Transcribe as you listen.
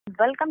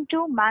welcome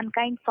to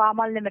Mankind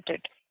Pharma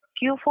Limited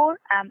Q4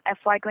 and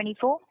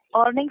FY24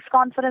 earnings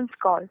conference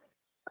call.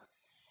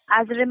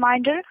 As a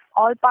reminder,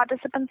 all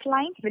participants'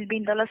 lines will be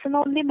in the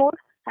listen-only mode,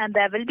 and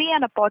there will be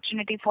an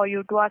opportunity for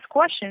you to ask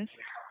questions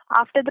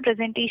after the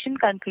presentation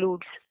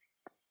concludes.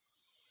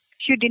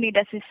 Should you need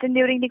assistance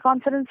during the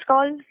conference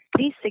call,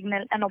 please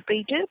signal an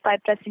operator by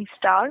pressing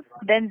star,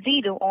 then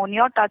 0 on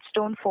your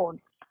touchtone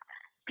phone.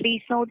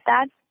 Please note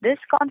that this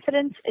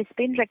conference is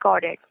being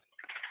recorded.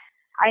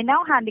 I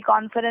now hand the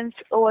conference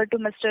over to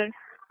Mr.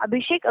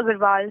 Abhishek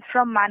Agarwal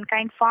from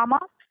Mankind Pharma.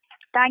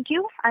 Thank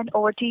you, and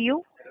over to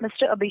you,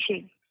 Mr.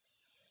 Abhishek.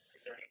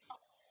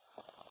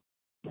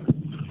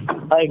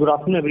 Hi, good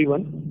afternoon,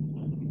 everyone.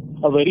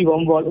 A very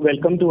warm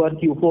welcome to our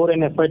Q4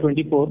 and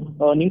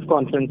FY24 earnings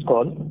conference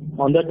call.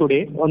 On the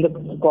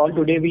call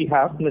today, we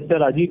have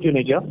Mr. Rajeev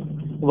Juneja,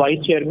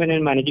 Vice Chairman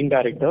and Managing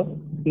Director,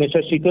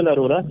 Mr. Sheetal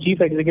Arora,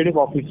 Chief Executive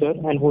Officer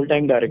and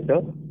Whole-Time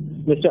Director,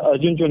 Mr.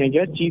 Arjun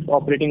Juneja, Chief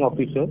Operating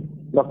Officer,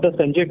 Dr.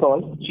 Sanjay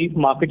Kaul, Chief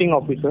Marketing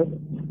Officer,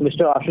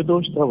 Mr.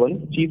 Ashutosh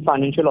Dhawan, Chief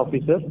Financial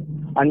Officer,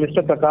 and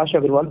Mr. Prakash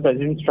Agarwal,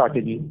 President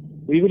Strategy.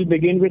 We will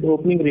begin with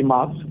opening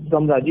remarks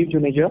from Rajeev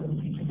Juneja,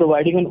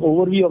 providing an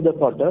overview of the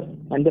quarter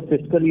and the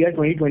fiscal year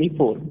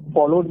 2024,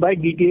 followed by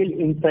detailed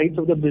insights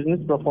of the business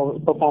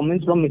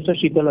performance from Mr.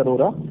 Sheetal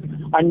Arora,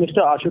 and Mr.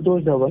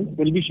 Ashutosh Dhawan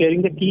will be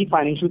sharing the key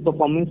financial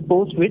performance,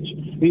 post which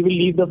we will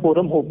leave the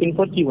forum open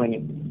for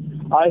Q&A.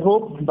 I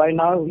hope by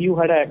now you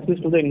had access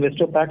to the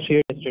investor pack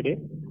shared yesterday,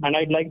 and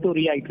I'd like to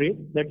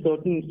reiterate that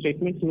certain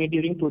statements made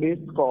during today's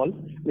call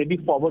may be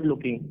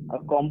forward-looking. A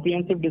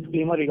comprehensive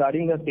disclaimer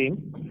regarding the same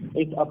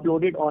is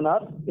uploaded on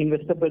our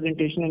investor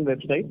presentation and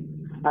website,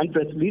 and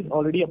press release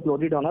already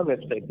uploaded on our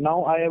website.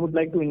 Now I would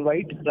like to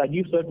invite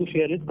Rajeev sir to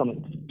share his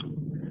comments.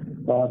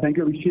 Thank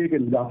you, Abhishek,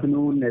 and good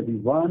afternoon,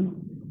 everyone,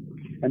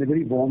 and a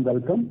very warm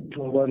welcome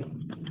to our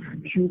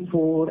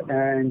Q4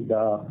 and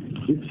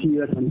this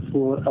year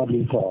 24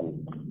 earnings call.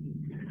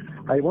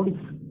 I want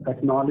to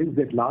acknowledge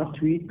that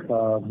last week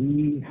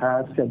we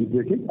have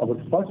celebrated our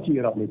first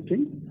year of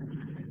listing.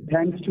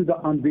 Thanks to the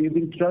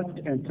unwavering trust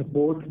and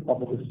support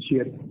of our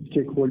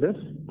stakeholders,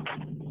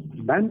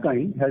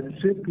 Mankind has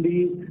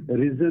swiftly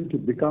risen to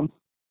become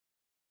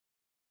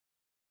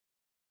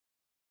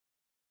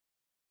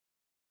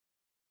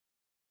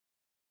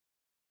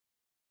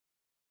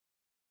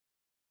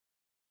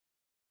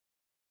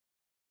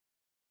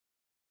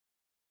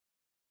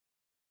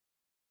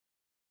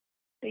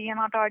So you're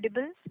not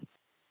audible?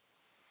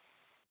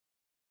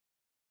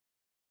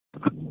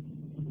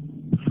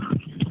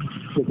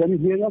 So can you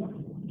hear us?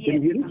 Yes. Can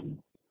you hear me?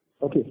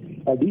 Okay.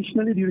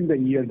 Additionally, during the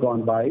year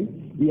gone by,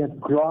 we have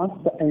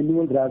crossed the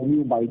annual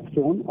revenue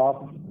milestone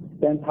of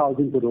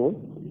 10,000 crore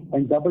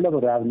and doubled our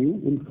revenue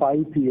in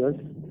 5 years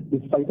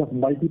despite of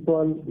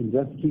multiple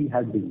industry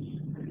headwinds.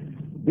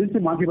 This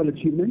remarkable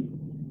achievement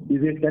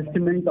is a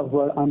testament of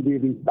our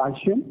unwavering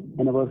passion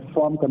and our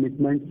firm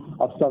commitment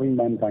of serving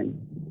mankind.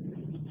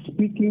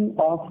 Speaking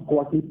of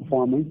quarterly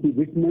performance, we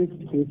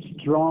witnessed a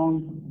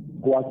strong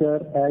quarter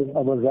as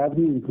our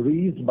revenue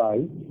increased by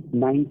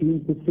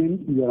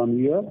 19%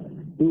 year-on-year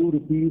to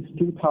rupees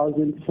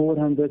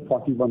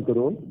 2,441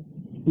 crore.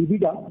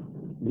 EBITDA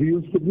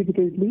grew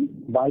significantly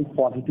by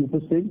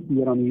 42%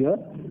 year-on-year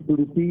to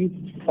rupees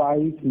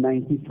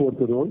 594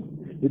 crore,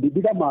 with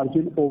EBITDA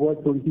margin over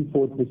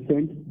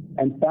 24%,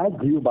 and PAT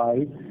grew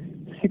by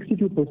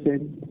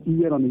 62%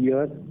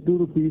 year-on-year to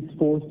rupees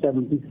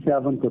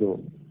 477 crore.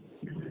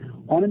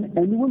 On an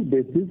annual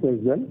basis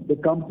as well, the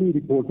company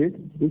reported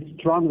a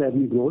strong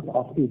revenue growth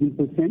of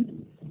 18%,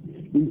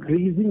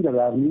 increasing the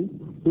revenue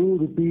to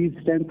rupees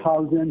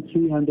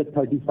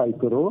 10,335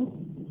 crore.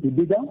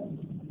 EBITDA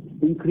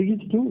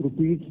increased to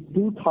rupees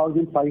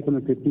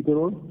 2,550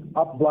 crore,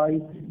 up by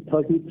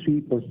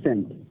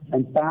 33%,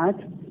 and PAT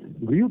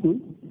grew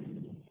to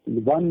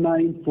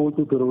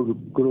 1,942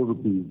 crore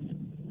rupees,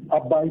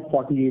 up by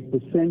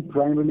 48%,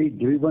 primarily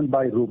driven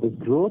by robust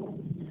growth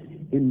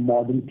in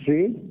modern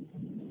trade,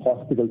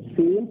 hospital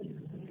sales,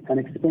 and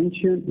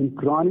expansion in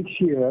chronic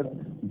share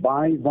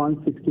by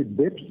 160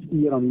 bps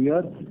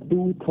year-on-year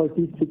to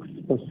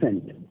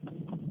 36%.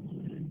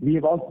 We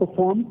have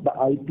outperformed the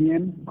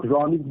IPM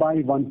chronic by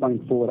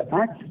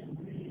 1.4x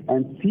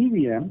and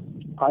CVM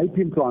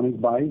IPM chronic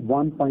by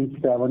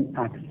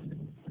 1.7x.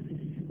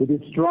 With a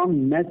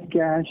strong net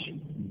cash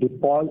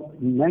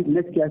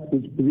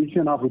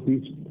position of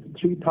rupees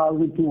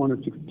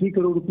 3,260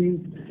 crore rupees,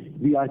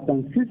 we are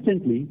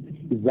consistently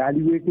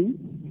evaluating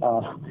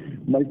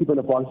multiple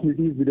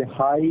opportunities with a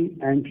high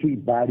entry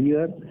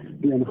barrier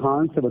to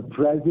enhance our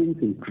presence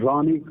in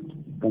chronic,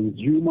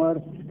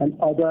 consumer, and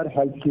other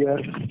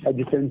healthcare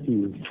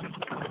adjacencies.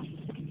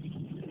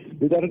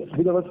 With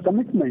our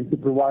commitment to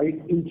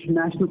provide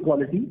international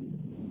quality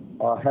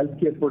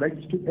healthcare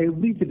products to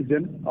every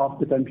citizen of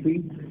the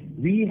country,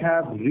 we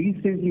have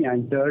recently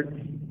entered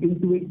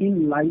into an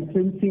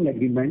in-licensing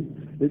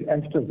agreement with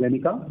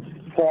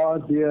AstraZeneca for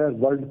their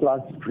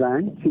world-class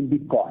brand,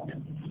 Symbicort.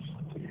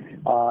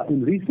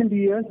 In recent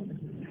years,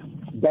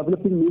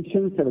 developing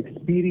nations have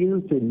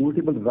experienced a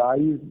notable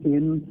rise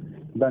in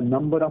the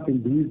number of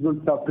individuals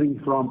suffering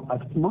from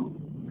asthma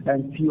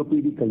and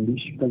COPD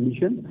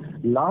condition,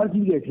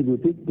 largely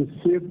attributed to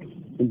swift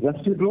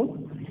industrial growth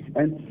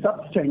and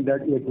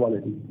substandard air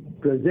quality.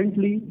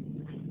 Presently,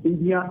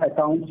 India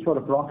accounts for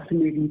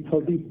approximately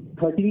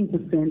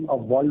 13%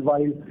 of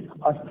worldwide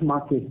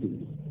asthma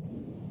cases,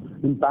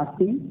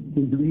 impacting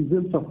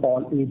individuals of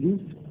all ages,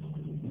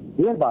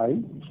 thereby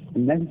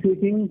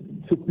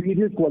necessitating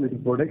superior quality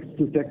products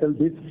to tackle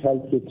this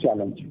healthcare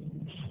challenge.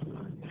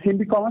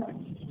 Symbicort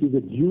is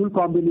a dual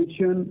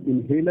combination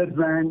inhaler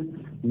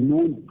brand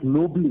known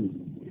globally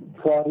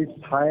for its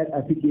higher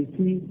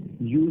efficacy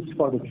used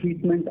for the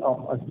treatment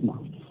of asthma.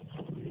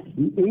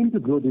 We aim to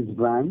grow this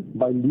brand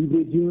by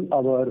leveraging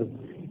our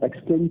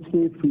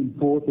extensive field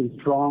force and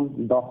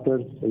strong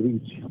doctors'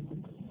 reach.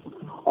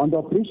 On the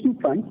operational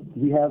front,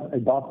 we have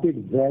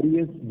adopted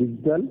various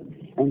digital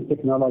and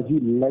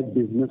technology-led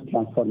business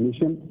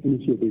transformation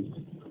initiatives.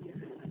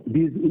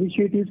 These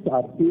initiatives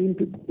are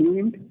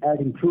aimed at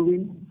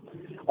improving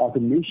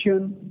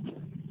automation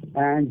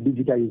and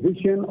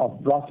digitization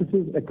of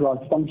processes across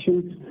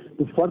functions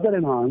to further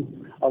enhance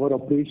our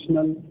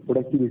operational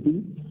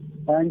productivity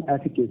and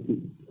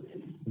efficacy,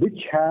 which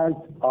has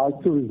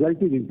also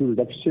resulted in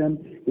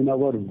reduction in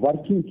our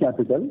working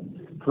capital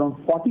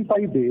from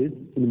 45 days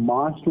in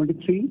March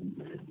 23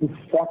 to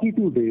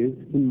 42 days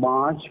in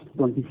March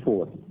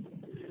 24.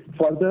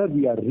 Further,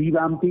 we are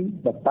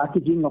revamping the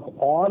packaging of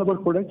all our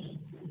products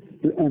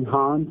to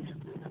enhance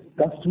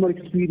customer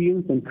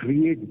experience and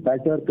create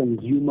better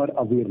consumer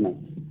awareness.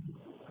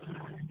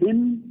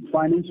 In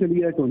financial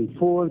year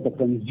 24, the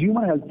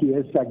consumer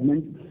healthcare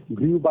segment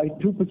grew by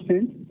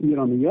 2%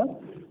 year-on-year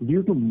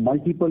due to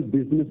multiple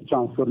business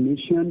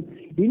transformation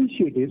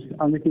initiatives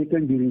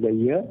undertaken during the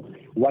year,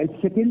 while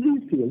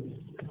secondary sales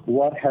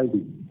were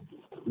healthy.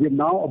 We are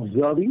now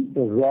observing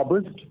a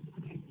robust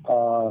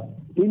growth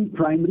in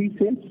primary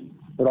sales,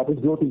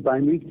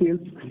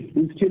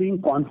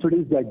 instilling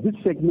confidence that this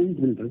segment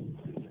will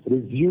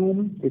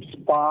resume its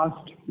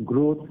past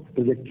growth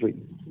trajectory.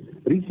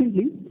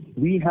 Recently,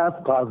 we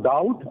have carved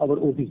out our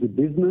OTC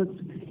business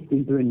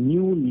into a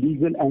new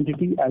legal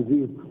entity as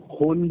a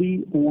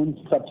wholly owned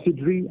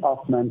subsidiary of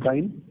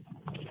Mankind.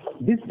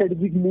 This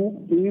strategic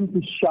move aims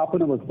to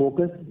sharpen our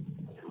focus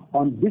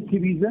on this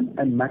division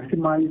and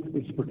maximize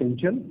its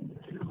potential.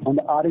 On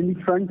the R&D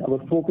front, our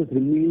focus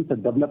remains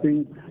on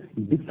developing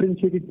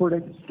differentiated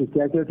products to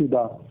cater to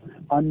the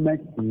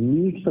unmet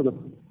needs of the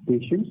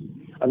patients.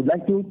 I would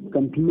like to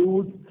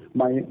conclude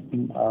by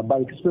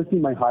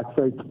expressing my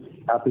heartfelt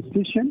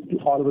appreciation to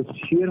all of our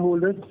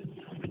shareholders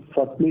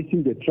for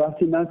placing their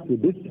trust in us.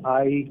 With this,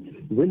 I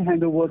will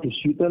hand over to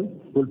Sheetal,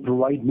 who will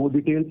provide more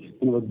details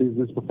on our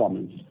business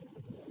performance.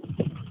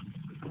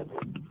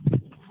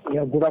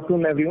 Good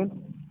afternoon,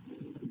 everyone.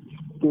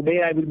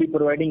 Today, I will be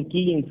providing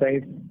key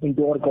insights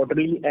into our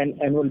quarterly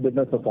and annual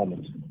business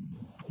performance.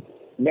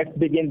 Let's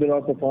begin with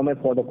our performance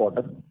for the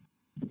quarter.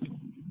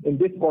 In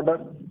this quarter,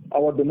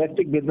 our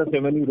domestic business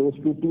revenue rose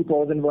to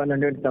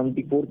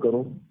 2,174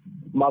 crore,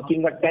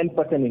 marking a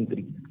 10%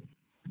 increase.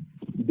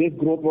 This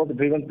growth was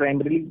driven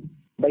primarily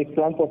by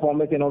strong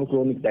performance in our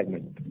chronic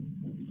segment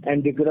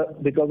and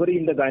recovery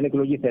in the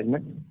gynecology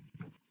segment.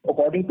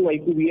 According to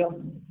IQVIA,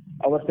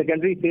 our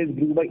secondary sales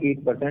grew by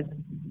 8%,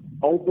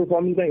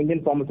 outperforming the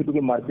Indian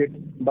pharmaceutical market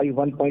by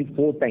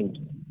 1.4 times.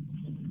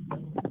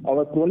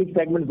 Our chronic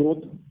segment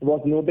growth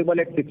was notable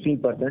at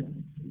 16%,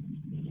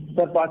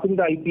 surpassing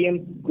the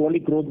IPM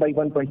chronic growth by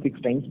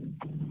 1.6 times.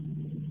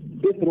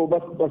 This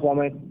robust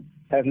performance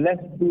has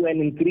led to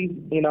an increase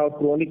in our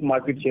chronic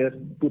market share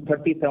to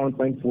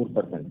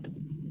 37.4%.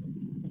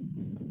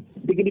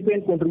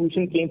 Significant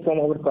contribution came from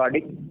our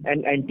cardiac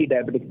and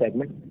anti-diabetic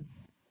segment,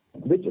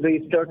 which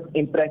registered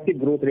impressive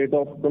growth rate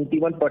of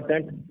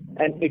 21%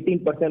 and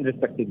 18%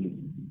 respectively.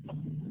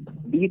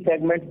 These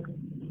segments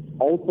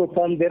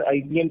outperformed their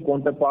IPM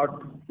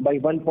counterparts by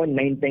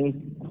 1.9 times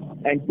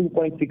and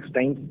 2.6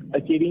 times,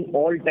 achieving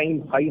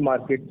all-time high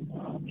market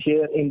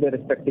share in their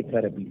respective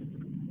therapies.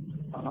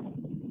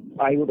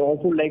 I would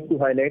also like to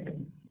highlight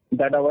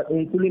that our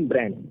insulin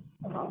brand,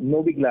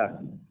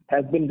 Nobiglar,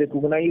 has been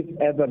recognized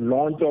as the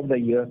launch of the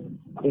year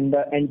in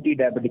the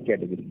anti-diabetic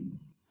category.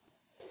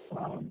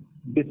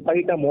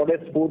 Despite a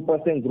modest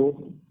 4%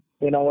 growth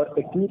in our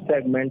acute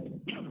segment,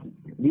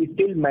 we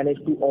still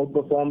managed to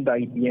outperform the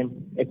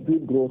IPM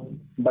acute growth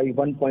by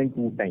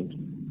 1.2 times.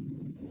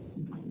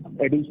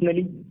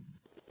 Additionally,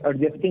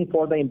 adjusting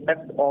for the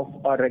impact of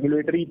a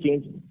regulatory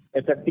change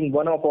affecting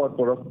one of our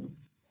products,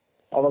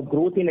 our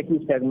growth in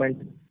acute segment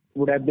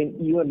would have been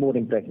even more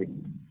impressive,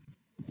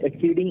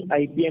 exceeding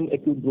IPM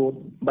acute growth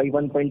by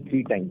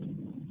 1.3 times.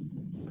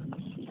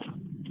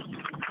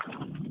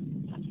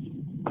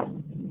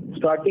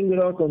 Starting with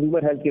our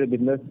consumer healthcare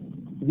business,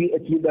 we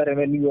achieved a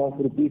revenue of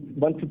rupees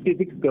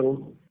 156 crore,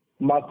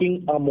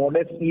 marking a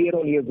modest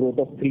year-on-year growth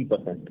of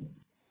 3%.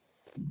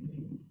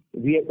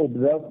 We have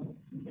observed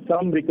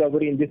some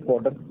recovery in this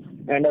quarter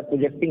and are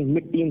projecting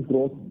mid-teens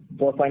growth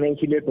for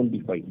financial year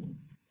 25.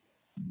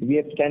 We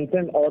have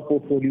strengthened our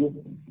portfolio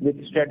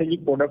with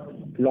strategic product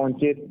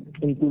launches,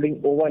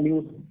 including Ova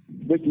News,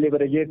 which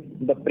leverages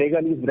the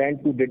Pregali's brand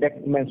to detect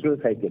menstrual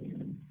cycles.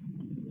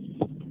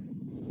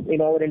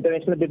 In our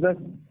international business,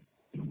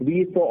 we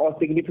saw a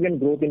significant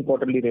growth in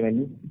quarterly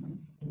revenue,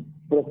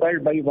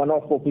 propelled by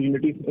one-off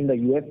opportunities in the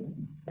US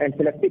and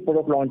selective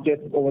product launches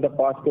over the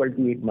past 12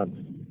 to 8 months.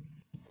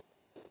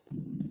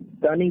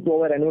 Turning to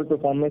our annual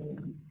performance,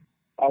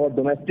 our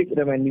domestic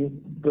revenue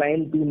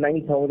climbed to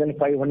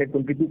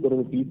 9,522 crore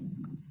rupees,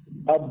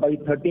 up by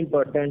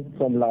 13%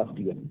 from last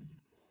year,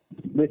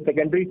 with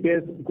secondary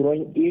sales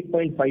growing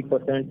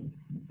 8.5%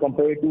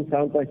 compared to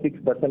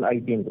 7.6%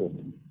 IPM growth.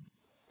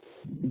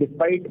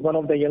 Despite one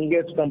of the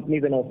youngest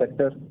companies in our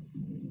sector,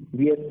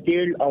 we have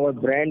scaled our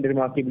brand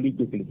remarkably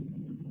quickly.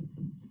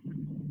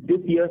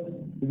 This year,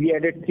 we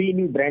added 3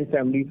 new brand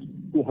families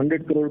to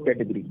 100 crore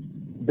category,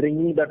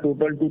 bringing the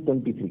total to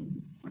 23.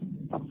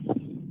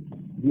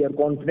 We are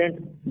confident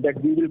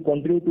that we will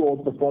continue to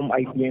outperform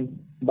IPM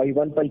by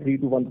 1.3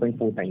 to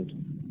 1.4 times.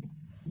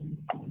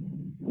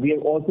 We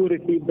have also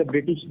received the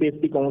British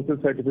Safety Council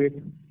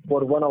certificate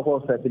for one of our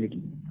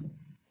facilities,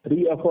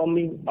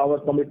 reaffirming our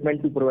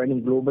commitment to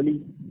providing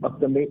globally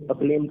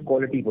acclaimed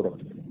quality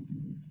products.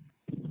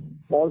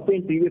 Also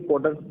in previous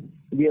quarters,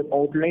 we have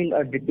outlined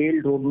a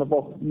detailed roadmap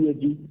of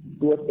ESG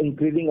towards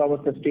increasing our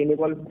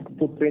sustainable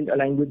footprint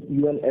aligned with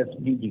UN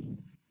SDG.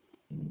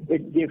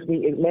 It gives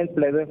me immense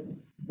pleasure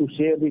to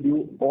share with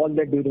you all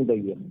that during the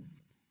year.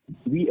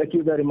 We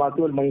achieved a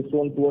remarkable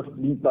milestone towards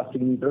being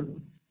plastic neutral,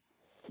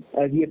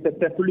 as we have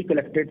successfully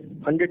collected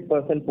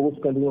 100%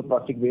 post-consumer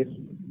plastic waste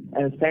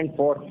and sent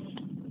for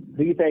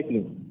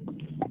recycling.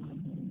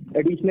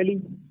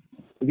 Additionally,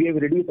 we have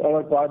reduced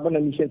our carbon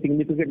emissions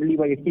significantly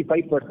by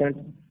 85%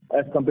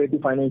 as compared to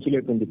financial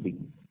year 23.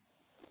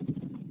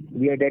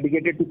 We are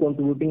dedicated to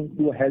contributing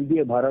to a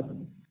healthier Bharat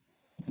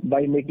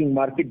by making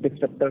market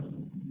disruptors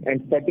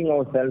and setting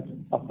ourselves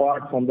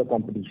apart from the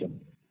competition.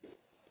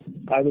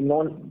 I will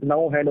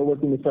now hand over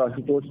to Mr.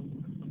 Ashutosh,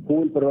 who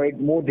will provide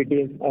more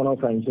details on our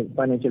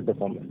financial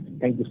performance.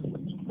 Thank you so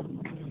much.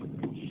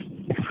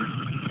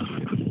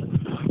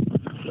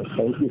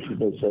 Thank you,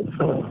 Shito sir.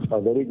 A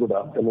very good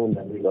afternoon,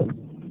 everyone.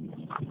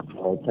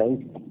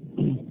 Thank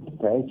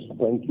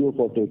you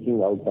for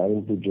taking out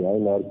time to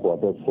join our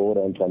Q4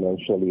 and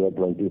financial year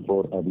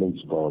 24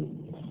 earnings call.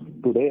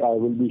 Today, I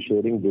will be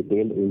sharing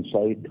detailed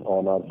insight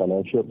on our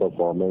financial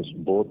performance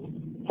both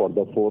for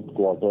the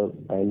Q4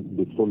 and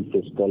the full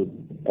fiscal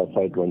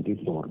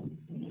FY24.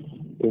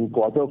 In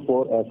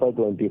Q4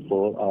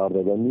 FY24, our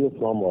revenue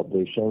from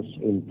operations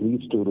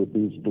increased to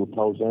rupees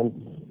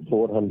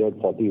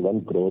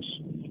 2,441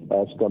 crores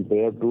as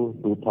compared to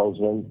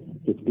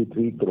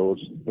 2,053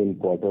 crores in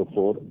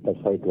Q4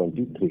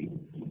 FY23,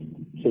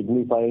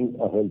 signifying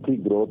a healthy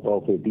growth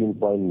of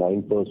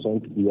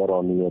 18.9%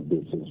 year-on-year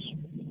basis.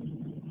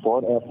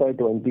 For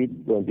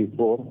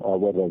FY2024,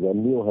 our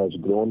revenue has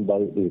grown by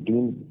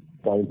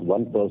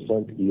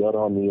 18.1%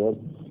 year-on-year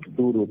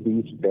to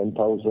rupees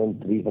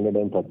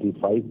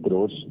 10,335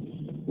 crores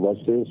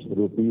versus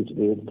rupees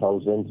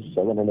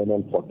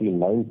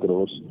 8,749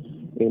 crores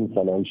in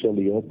financial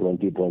year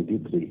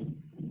 2023.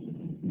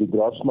 The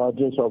gross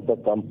margins of the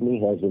company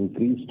has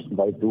increased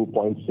by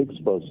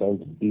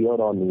 2.6%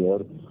 year-on-year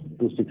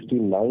to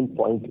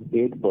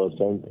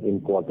 69.8%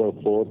 in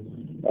Q4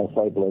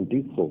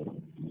 FY24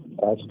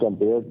 as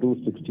compared to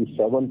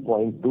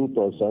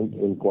 67.2%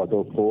 in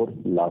Q4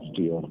 last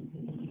year.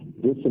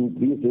 This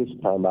increase is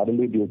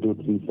primarily due to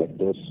 3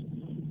 factors.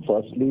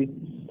 Firstly,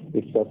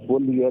 it's a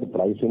full year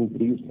price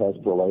increase has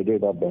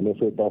provided a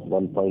benefit of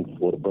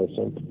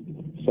 1.4%.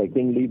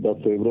 Secondly, the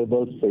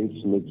favorable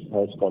sales mix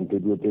has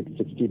contributed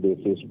 60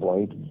 basis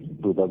points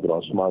to the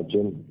gross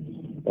margin.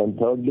 And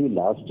thirdly,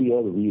 last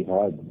year we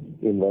had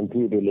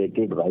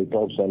inventory-related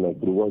write-offs and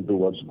accrual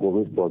towards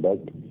COVID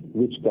product,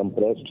 which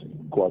compressed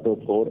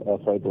Q4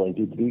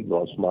 FY23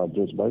 gross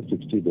margins by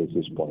 60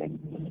 basis points,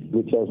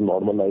 which has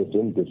normalized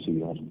in this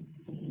year.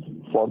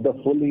 For the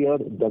full year,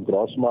 the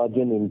gross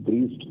margin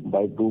increased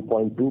by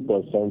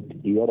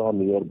 2.2%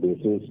 year-on-year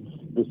basis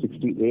to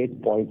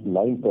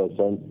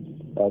 68.9%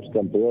 as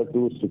compared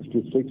to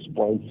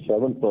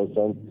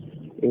 66.7%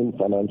 in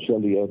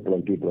financial year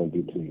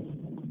 2023.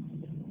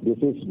 This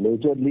is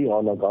majorly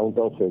on account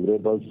of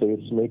favorable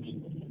sales mix,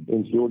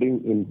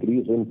 including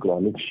increase in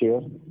chronic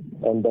share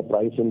and the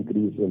price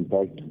increase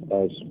impact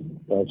as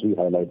we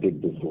highlighted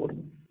before.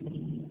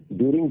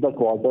 During the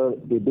quarter,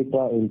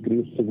 EBITDA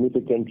increased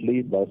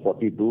significantly by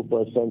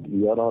 42%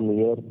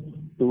 year-on-year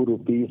to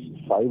rupees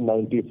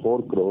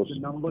 594 crores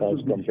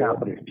as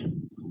compared.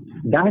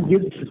 That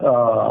gives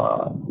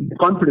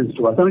confidence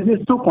to us. I mean,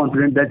 we're so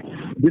confident that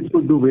this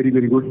will do very,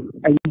 very good.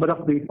 A number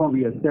of platforms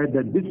we have said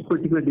that this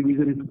particular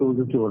division is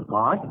closer to our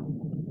heart,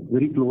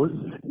 very close,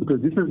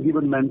 because this has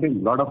given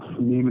Mankind a lot of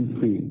name and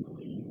fame.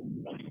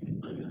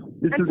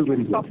 This will do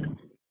very good.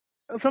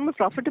 From a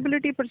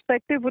profitability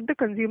perspective, would the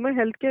consumer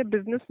healthcare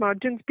business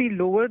margins be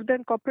lower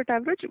than corporate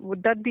average?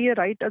 Would that be a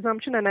right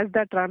assumption? And as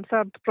that ramps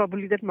up,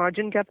 probably that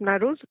margin gap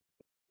narrows?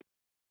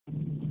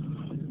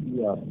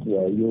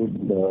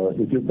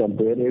 If you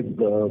compare it,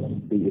 the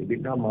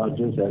EBITDA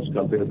margins as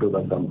compared to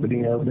the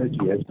company average,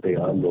 yes, they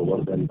are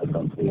lower than the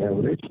company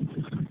average.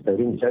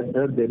 Having said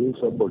that, there is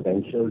a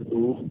potential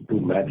to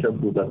match up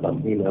to the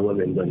company level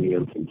in the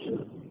near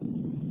future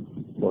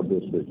for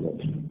this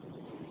business.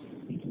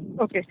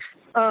 Okay.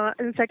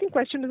 And the second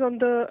question is on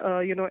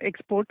the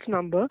exports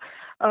number.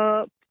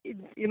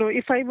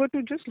 If I were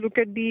to just look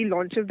at the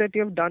launches that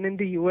you have done in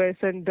the US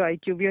and the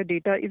IQVIA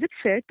data, is it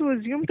fair to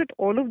assume that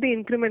all of the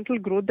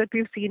incremental growth that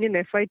we've seen in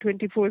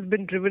FY24 has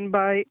been driven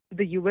by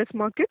the US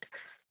market?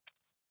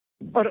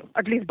 Or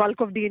at least bulk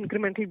of the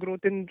incremental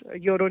growth in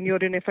year-on-year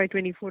in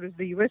FY24 is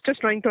the US?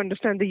 Just trying to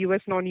understand the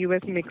US,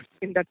 non-US mix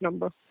in that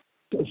number.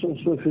 So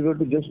if you were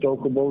to just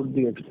talk about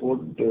the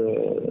export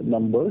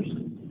numbers,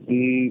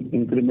 the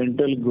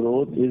incremental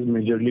growth is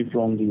majorly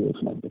from the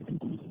US market.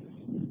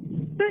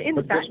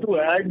 But just to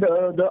add,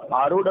 the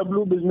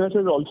ROW business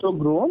has also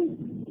grown,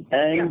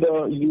 and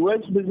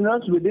US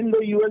business, within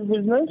the US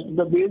business,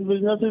 the base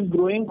business is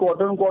growing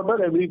quarter on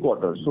quarter every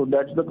quarter. So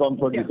that's the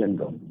comfort you can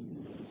draw.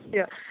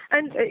 Yeah.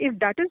 And if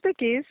that is the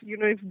case,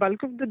 if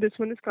bulk of this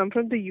one has come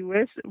from the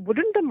US,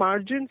 wouldn't the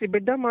margins,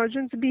 EBITDA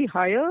margins, be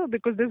higher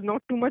because there's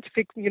not too much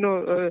fixed,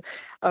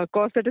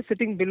 cost that is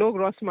sitting below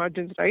gross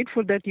margins, right,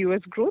 for that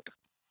US growth?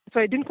 So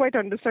I didn't quite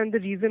understand the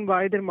reason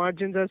why their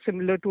margins are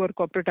similar to our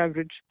corporate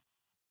average.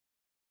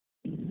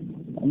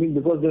 I mean,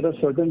 because there are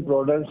certain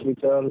products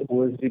which are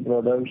OSD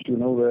products,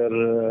 where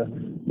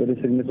there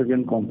is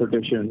significant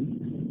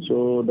competition.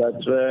 So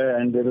that's why,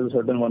 and there is a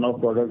certain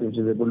one-off product which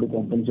is able to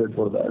compensate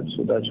for that.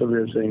 So that's why we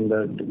are saying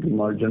that the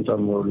margins are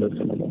more or less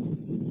similar.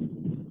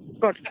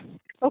 Got it.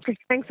 Okay,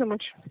 thanks so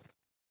much.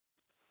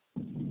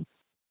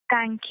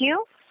 Thank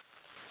you.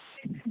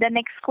 The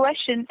next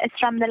question is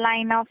from the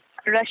line of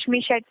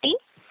Rashmi Shetty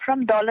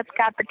from Dolat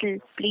Capital.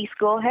 Please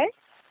go ahead.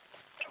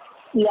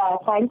 Yeah,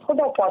 thanks for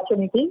the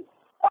opportunity.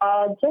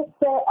 Just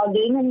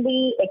again in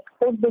the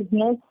export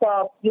business,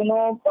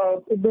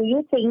 do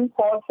you think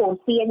or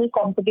foresee any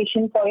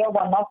competition for your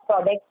one-off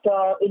product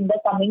in the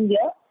coming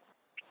year?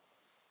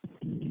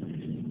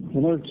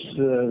 It's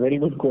a very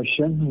good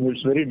question.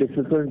 It's very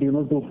difficult,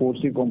 to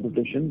foresee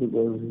competition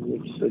because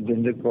it's a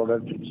generic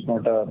product. It's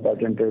not a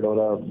patented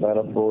or a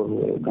para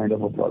IV kind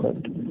of a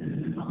product.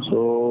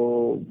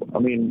 So, I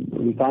mean,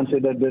 we can't say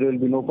that there will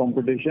be no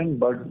competition,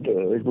 but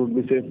it would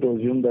be safe to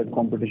assume that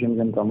competition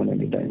can come at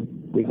any time.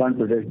 We can't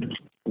predict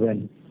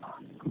when.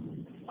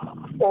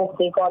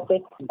 Okay, got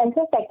it. And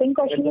so second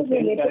question is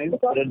related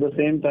to... At the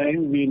same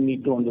time, we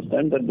need to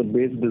understand that the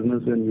base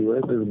business in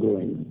US is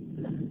growing.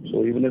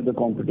 So even if the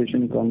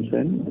competition comes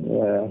in,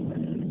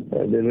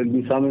 there will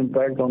be some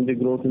impact on the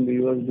growth in the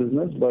US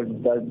business, but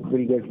that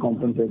will get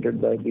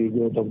compensated by the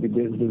growth of the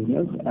base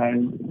business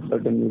and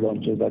certain new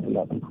launches that will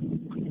happen.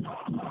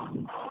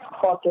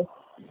 Got it.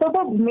 So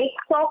the mix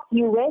of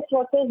US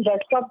versus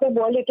rest of the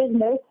world, it is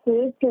more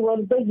skewed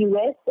towards the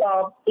US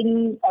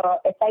in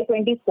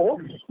FY24.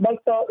 But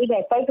in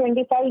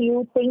FY25,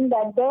 you think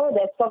that the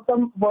rest of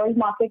the world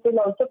market will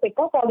also pick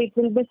up, or it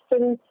will be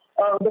still,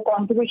 the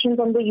contribution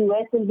from the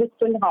US will be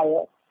still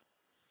higher?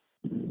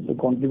 The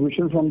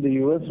contribution from the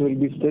US will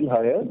be still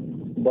higher,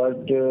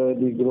 but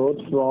the growth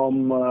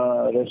from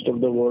rest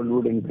of the world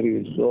would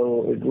increase.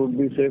 So it would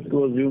be safe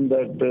to assume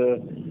that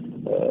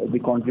the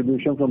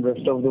contribution from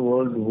rest of the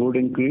world would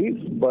increase,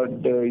 but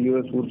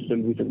US would still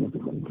be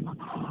significant.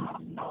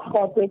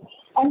 Got it.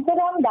 And sir,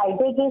 on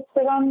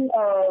dydrogesterone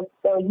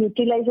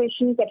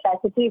utilization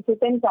capacity, if you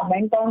can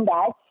comment on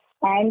that,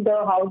 and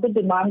how the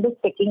demand is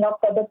picking up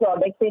for the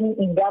product in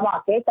India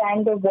market,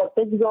 and what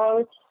is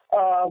your,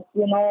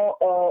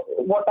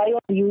 what are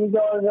your views,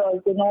 or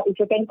if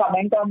you can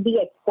comment on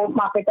the export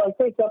market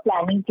also, if you're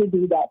planning to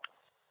do that.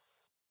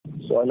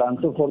 So I'll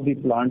answer for the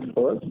plant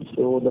first.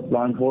 So the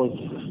plant was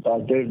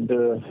started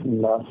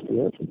last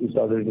year. We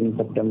started in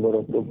September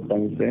of the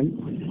time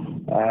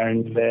frame,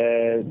 and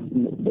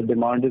the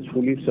demand is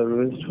fully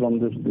serviced from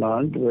this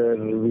plant, where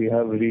we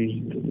have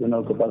reached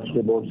capacity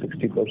about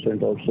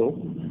 60% or so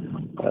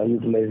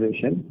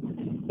utilization.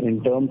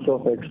 In terms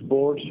of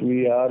exports,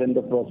 we are in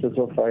the process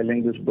of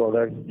filing this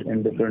product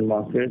in different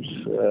markets,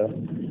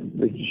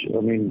 which,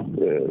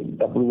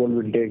 approval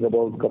will take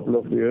about a couple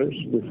of years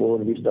before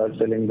we start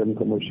selling them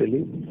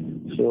commercially.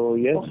 So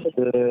yes,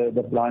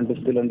 the plant is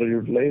still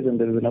underutilized, and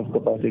there is enough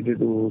capacity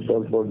to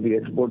serve for the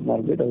export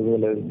market as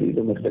well as the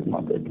domestic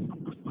market.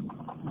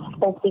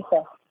 Okay,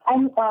 sir.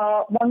 And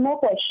one more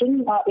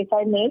question, if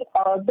I may.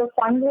 The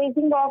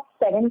fundraising of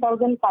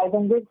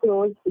 7,500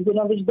 crores,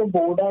 which the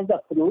board has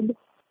approved,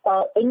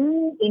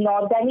 any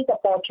inorganic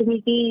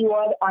opportunity you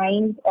are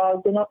eyeing,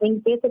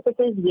 in case if it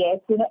is yes,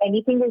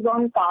 anything is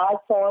on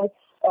cards, or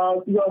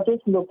you're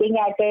just looking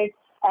at it,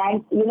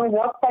 and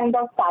what kind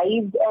of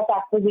size of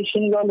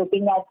acquisition you are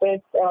looking at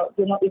it,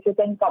 if you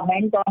can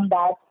comment on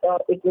that,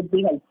 it would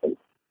be helpful.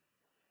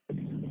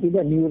 See,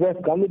 the news has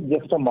come with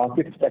just a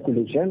market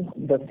speculation.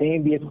 The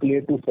same we have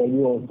cleared to tell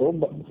you also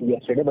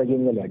yesterday by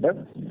giving a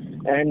letter.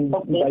 And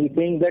by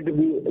saying that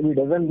we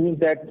doesn't mean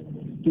that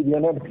we are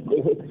not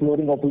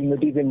exploring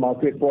opportunities in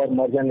market for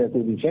merger and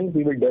acquisition.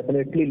 We will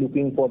definitely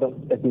looking for the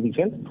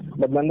acquisition,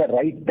 but when the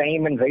right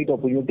time and right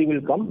opportunity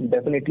will come,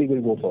 definitely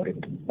we'll go for it.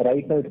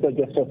 Right now, it's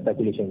just a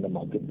speculation in the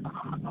market.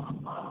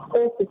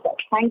 Okay, sir.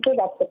 Thank you.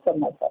 That's it from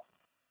my side.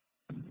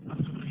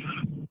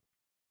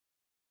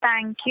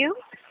 Thank you.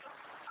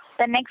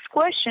 The next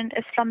question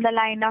is from the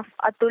line of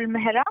Atul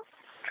Mehra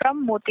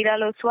from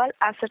Motilal Oswal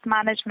Asset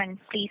Management.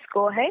 Please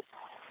go ahead.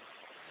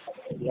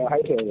 Yeah, hi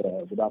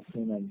sir. Good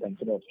afternoon and thanks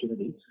for the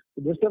opportunity.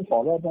 So just a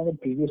follow-up on the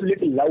previous. A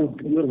little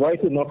loud. Your voice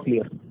is not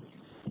clear.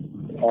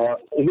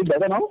 Is it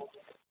better now?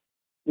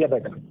 Yeah,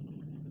 better.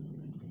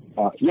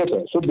 Yes,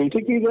 sir. So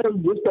basically,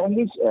 just on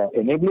this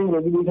enabling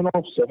resolution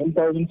of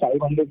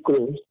 7,500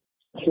 crores.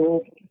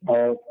 So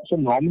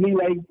normally,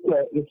 like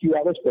if you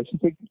have a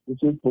specific, if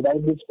you put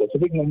out this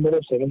specific number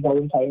of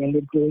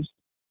 7,500 crores,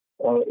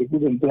 it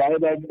would imply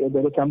that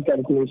there is some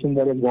calculation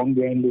that has gone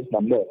behind this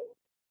number.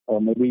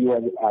 Maybe you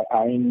are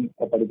eyeing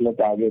a particular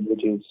target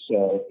which is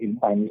in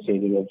final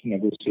stages of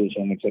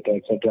negotiation, etc.,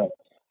 etc.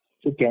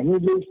 So can you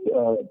just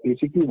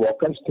basically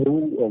walk us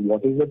through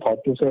what is the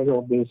thought process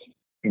of this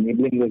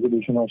enabling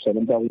resolution of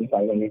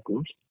 7,500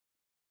 crores?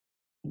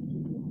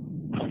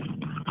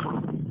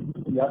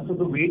 Yeah, so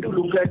the way to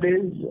look at it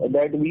is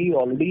that we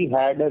already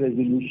had a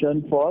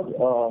resolution for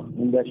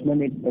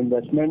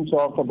investments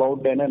of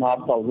about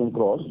 10,500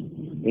 crores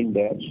in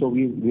debt. So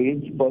we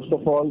raised, first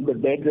of all, the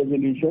debt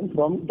resolution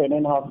from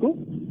 10,500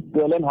 to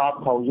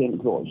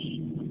 12,500 crores.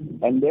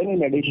 And then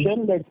in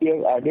addition that we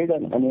have added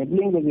an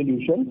enabling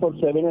resolution for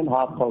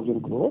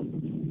 7,500 crores.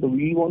 So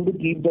we want to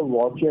keep the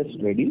war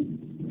chest ready.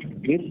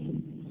 If,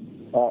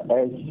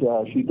 as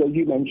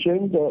Sheetalji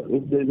mentioned,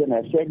 if there is an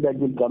asset that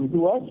will come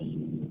to us,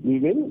 we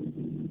will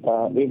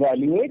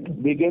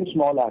evaluate big and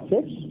small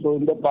assets. So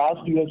in the past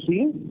you have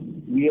seen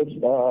we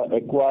have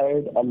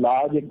acquired a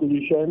large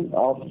acquisition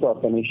of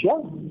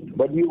Pharma,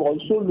 but we've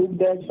also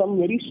looked at some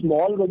very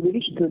small but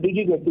very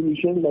strategic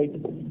acquisitions like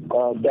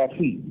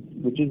Daffy,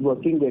 which is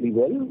working very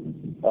well,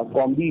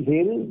 Combi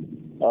Hill,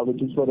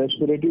 which is for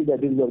respiratory,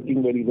 that is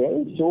working very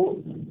well.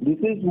 So this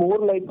is more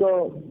like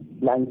a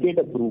blanket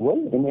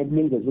approval,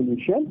 enabling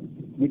resolution,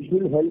 which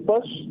will help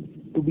us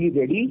to be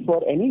ready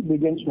for any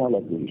big and small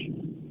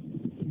acquisition.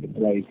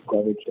 Right,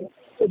 got it, sir.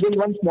 So just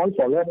one small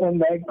follow-up on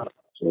that.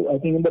 So I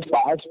think in the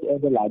past,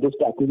 the largest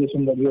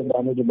acquisition that we have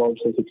done is about,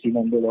 say,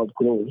 1,600 odd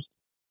crores.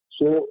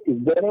 So is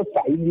there a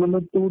size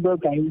limit to the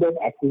kind of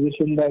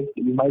acquisition that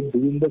you might do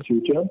in the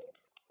future?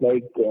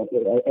 Like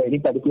any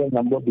particular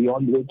number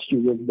beyond which you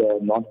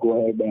would not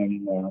go ahead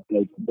and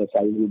like the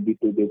size would be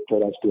too big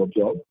for us to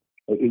absorb?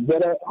 Is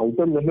there an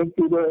outer limit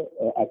to the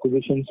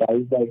acquisition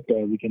size that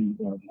we can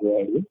go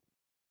ahead with?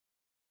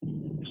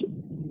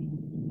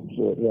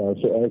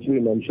 So as we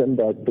mentioned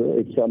that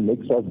it's a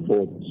mix of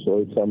both. So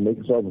it's a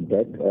mix of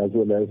debt as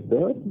well as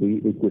the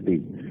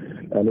equity.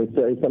 And it's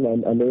an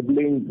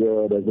enabling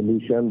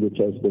resolution which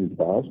has been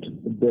passed.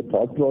 The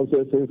thought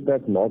process is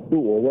that not to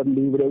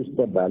over-leverage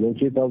the balance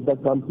sheet of the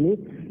company.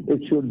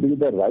 It should be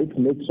the right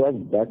mix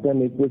of debt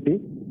and equity.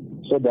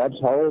 So that's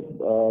how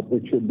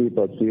it should be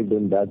perceived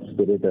in that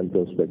spirit and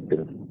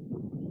perspective.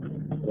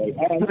 Right.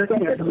 And let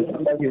me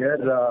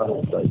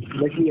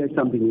add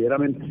something here. I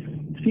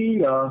mean,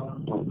 see,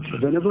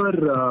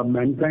 whenever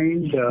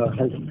mankind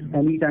has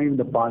any time in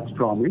the past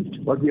promised,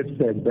 what we have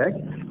said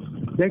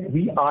that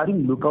we are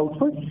in lookout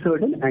for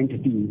certain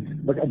entities,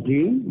 but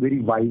again, very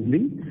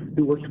wisely,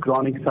 towards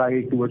chronic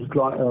side, towards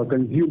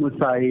consumer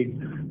side,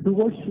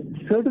 towards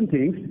certain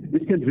things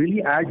which can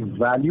really add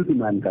value to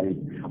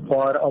mankind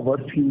for our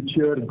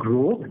future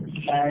growth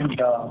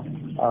and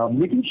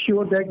making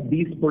sure that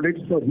these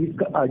products or these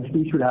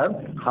entities should have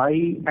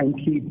high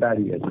entry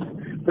barriers.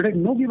 But at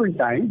no given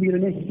time, we are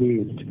in a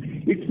haste.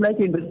 It's like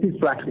industry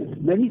practice.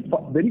 Many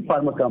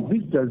pharma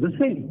companies does the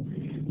same.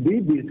 They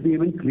basically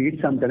even create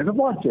some kind of a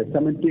war chest,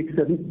 take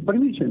certain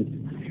permissions.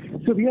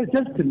 So we are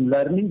just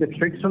learning the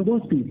tricks from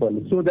those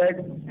people so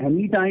that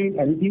anytime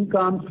anything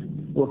comes,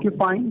 okay,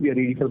 fine, we are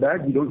ready for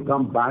that. We don't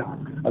come back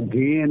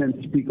again and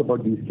speak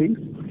about these things.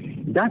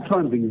 That's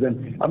one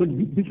reason. I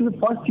mean, this is the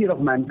first year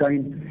of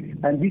mankind,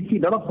 and we see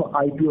a lot of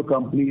IPO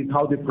companies,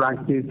 how they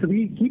practice. So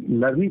we keep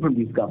learning from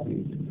these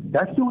companies.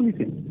 That's the only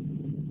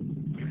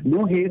thing.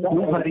 No haste,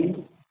 no hurry.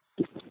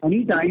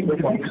 Anytime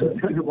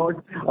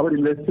about our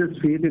investors'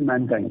 faith in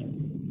mankind.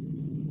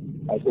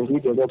 I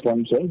totally get your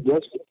point, sir.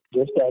 Just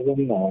as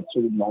in, so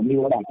normally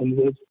what happens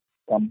is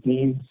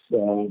companies,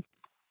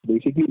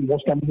 basically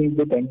most companies,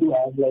 they tend to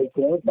have like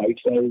a bite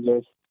size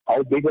of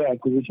how big an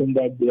acquisition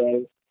that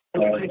they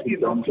are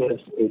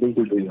able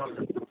to do.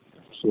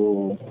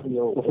 So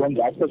from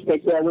that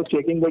perspective, I was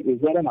checking that is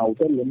there an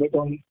outer limit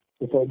on,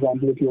 for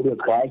example, if you were to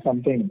acquire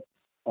something,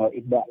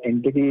 if the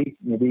entity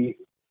maybe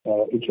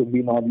it should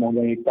be not more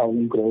than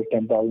 8,000 crores,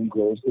 10,000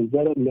 crores. Is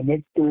there a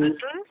limit to?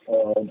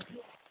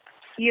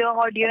 Your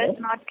audio is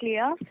not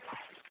clear.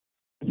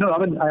 No,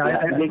 I mean,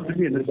 I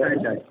completely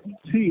understand that.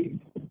 See,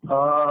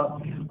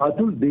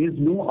 Atul, there is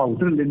no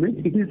outer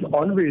limit. It is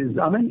always,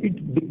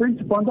 it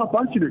depends upon the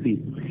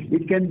opportunity.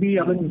 It can be,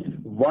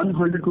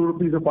 100 crore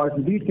rupees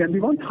opportunity, it can be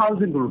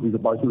 1,000 crore rupees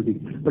opportunity.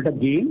 But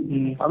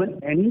again, I mean,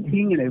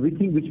 anything and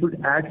everything which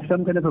would add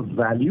some kind of a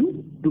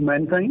value to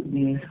mankind,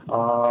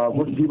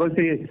 would give us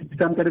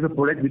some kind of a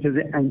product which is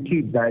an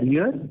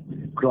anti-barrier,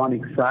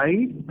 chronic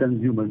side,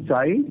 consumer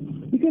side,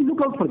 we can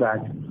look out for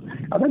that.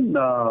 I mean,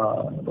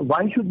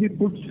 why should we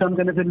put some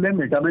kind of a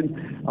limit? I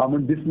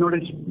mean, this is not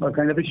a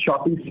kind of a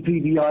shopping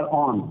spree we are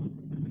on.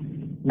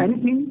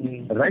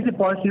 Anything, right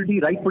opportunity,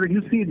 right product.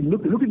 You see,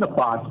 look in the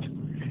past.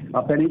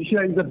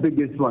 Panacea is the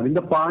biggest one. In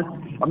the past,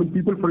 I mean,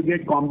 people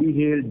forget Combi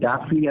Hail,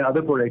 Daphne, and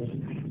other products,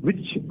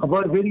 which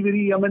were very,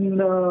 very, I mean,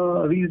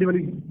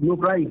 reasonably low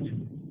price.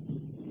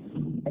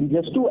 And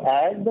just to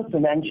add the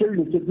financial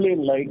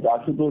discipline, like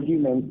Ashutoshji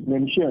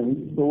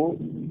mentioned, so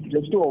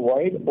just to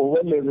avoid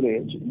over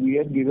leverage, we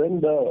have given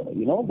the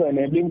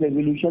enabling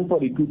resolution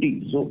for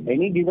equity. So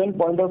any given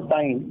point of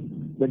time,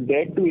 the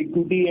debt to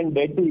equity and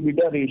debt to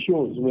EBITDA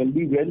ratios will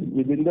be well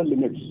within the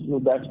limits. So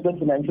that's the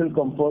financial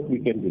comfort we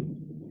can give.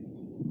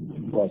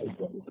 Got it.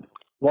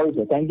 Well,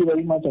 sir, thank you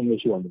very much and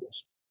wish you all the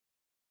best.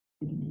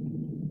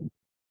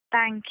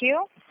 Thank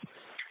you.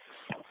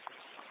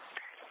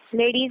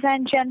 Ladies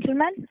and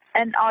gentlemen,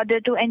 in order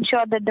to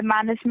ensure that the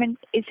management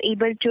is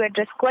able to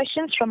address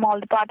questions from all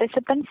the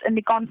participants in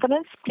the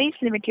conference, please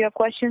limit your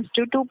questions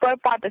to 2 per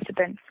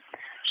participant.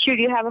 Should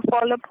you have a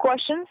follow-up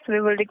question, we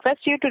will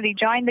request you to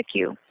rejoin the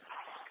queue.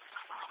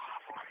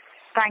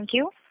 Thank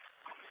you.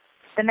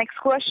 The next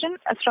question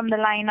is from the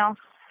line of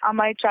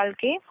Amay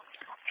Chalke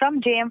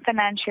from JM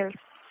Financial.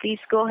 Please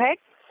go ahead.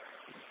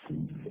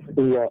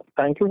 Yeah,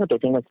 thank you for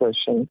taking my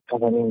question,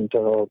 and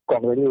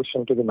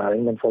congratulations to the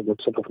management for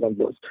good set of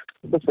numbers.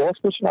 The first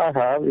question I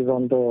have is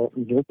on the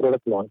new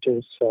product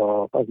launches.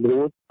 Our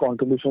growth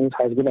contributions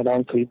has been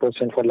around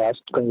 3% for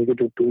last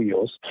consecutive 2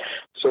 years.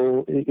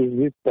 So is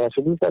it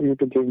possible for you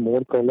to give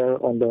more color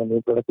on the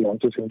new product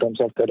launches in terms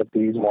of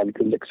therapies,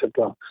 molecules,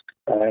 etc.,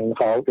 and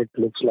how it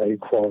looks like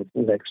for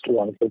next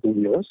 1 to 2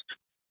 years?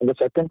 And the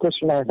second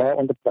question I have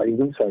on the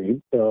pricing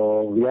side,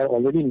 we are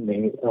already in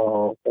May.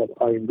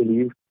 I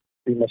believe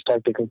we must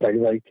have taken price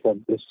hike for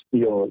this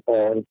year. Or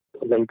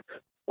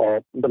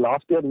the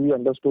last year we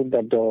understood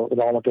that the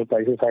raw material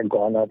prices had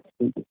gone up.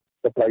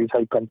 The price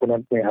hike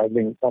component may have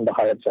been on the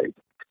higher side.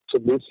 So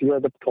this year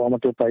the raw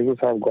material prices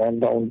have gone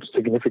down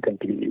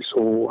significantly.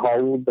 So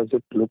how does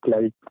it look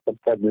like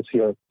for this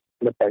year,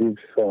 the price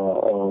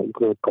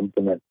growth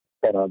component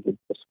for our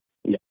business?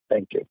 Yeah,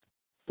 thank you.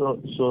 So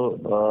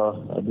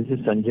this is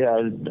Sanjay.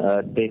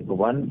 I'll take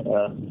one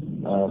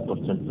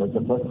question first.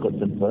 The first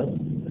question first.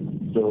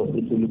 So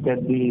if you look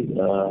at the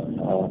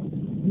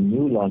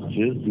new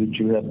launches which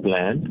we have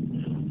planned,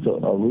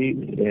 so we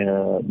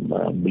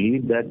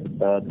believe that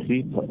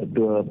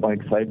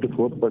 3.5 to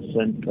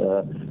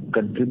 4%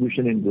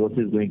 contribution in growth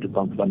is going to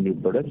come from new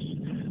products.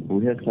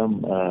 We have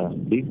some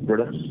big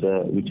products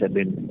which have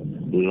been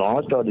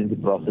launched or in the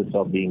process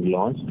of being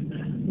launched.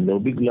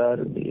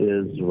 Nobiglar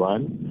is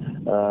one.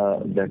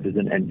 That is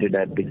an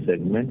anti-diabetic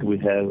segment. We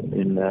have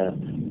in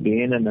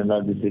pain and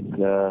analgesic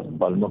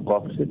Pharma,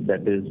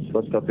 that is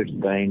first of its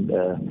kind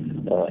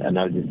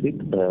analgesic,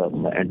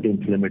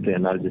 anti-inflammatory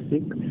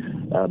analgesic.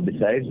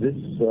 Besides this,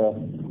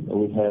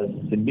 we have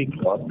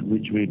Symbicort,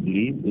 which we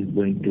believe is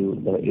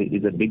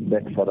a big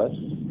bet for us.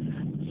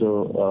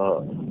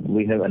 So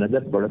we have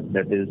another product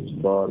that is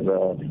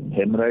for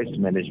hemorrhoids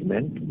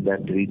management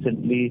that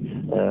recently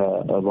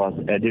was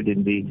added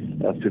in the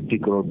 50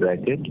 crore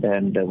bracket,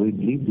 and we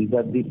believe these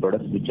are the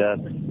products which are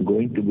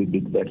going to be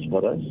big bets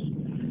for us.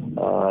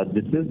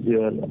 This is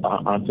your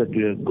answer to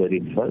your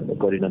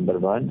query number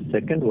one.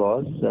 Second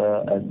was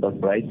as per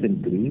price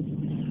increase.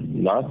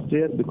 Last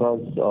year,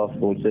 because of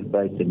wholesale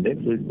price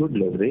index, we could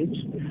leverage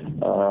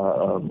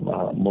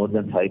more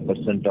than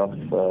 5% of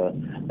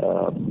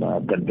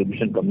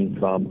contribution coming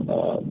from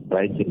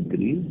price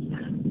increase.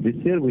 This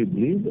year, we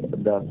believe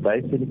the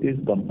price increase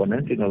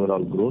component in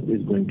overall growth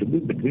is going to be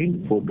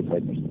between 4 to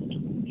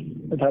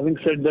 5%. But having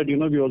said that,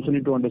 we also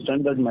need to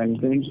understand that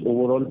mankind's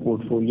overall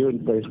portfolio in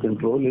price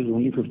control is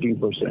only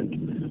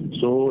 15%.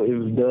 So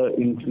if the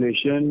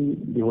inflation,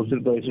 the wholesale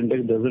price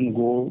index doesn't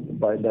go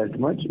by that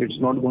much, it's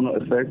not going to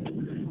affect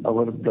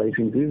our price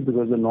increase,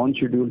 because the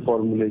non-scheduled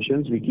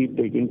formulations, we keep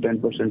taking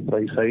 10%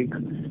 price hike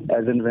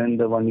as and when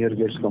the 1 year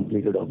gets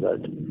completed of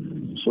that.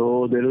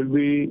 So there will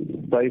be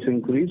price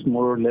increase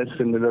more or less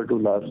similar to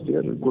last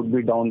year. It could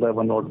be down by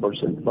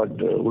 1%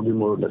 but would be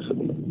more or less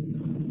similar.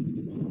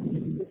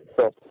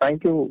 So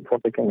thank you for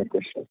taking the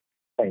question.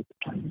 Thank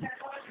you.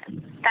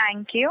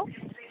 Thank you.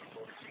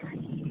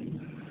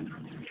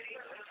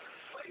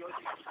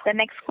 The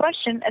next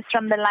question is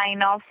from the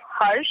line of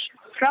Harsh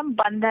from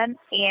Bandhan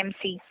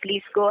AMC.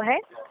 Please go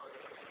ahead.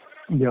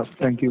 Yeah,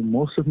 thank you.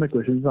 Most of my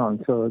questions are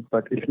answered,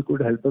 but if you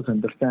could help us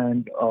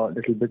understand a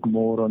little bit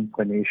more on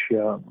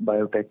Panacea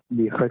Biotech,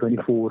 the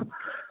FY24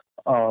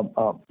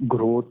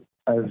 growth,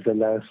 as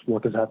well as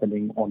what is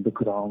happening on the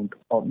ground,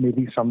 or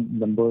maybe some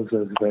numbers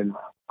as well.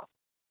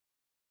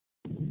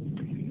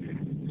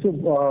 So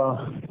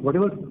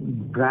whatever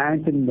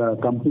brands and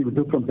company we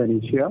took from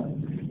Panacea,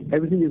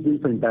 everything is doing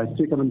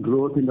fantastic. I mean,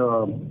 growth in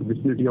the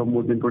vicinity of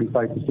more than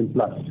 25%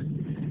 plus.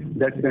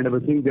 That's kind of a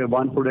thing. The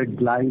one product,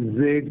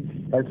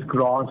 Glyzid, has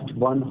crossed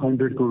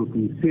 100 crore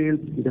rupees sales.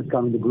 It has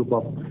come in the group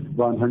of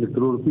 100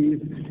 crore rupees.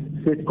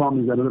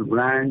 Sitcom is another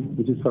brand,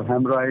 which is for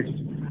hemorrhoids.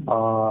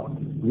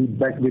 We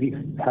bet very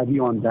heavy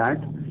on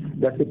that.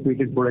 That's a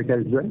patented product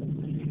as well.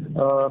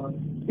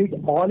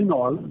 All in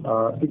all,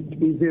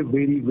 it is a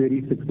very,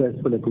 very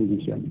successful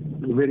acquisition.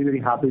 We're very, very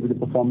happy with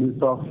the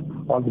performance of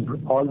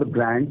all the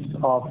brands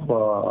of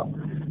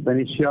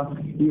Panacea.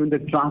 Even the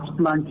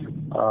transplant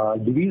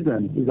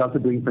division is also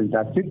doing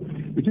fantastic,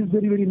 which is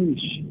very, very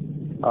niche.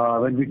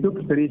 When we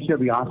took Panacea,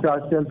 we asked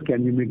ourselves,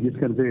 can we make this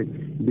kind of a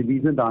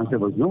division? The answer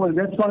was no, and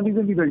that's one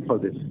reason we went for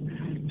this.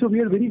 So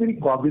we are very, very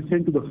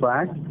cognizant to the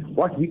fact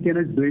what we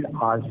cannot build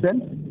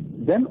ourselves,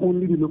 then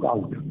only we look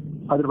out.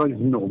 Otherwise,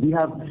 no. We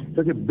have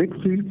such a big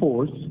field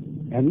force.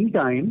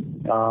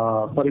 Anytime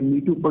for a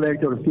Me Too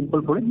product or a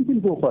simple product, we can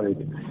go for it.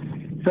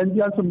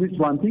 Sanjay also missed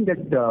one thing,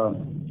 that the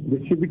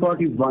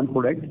Symbicort is one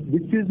product.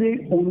 This is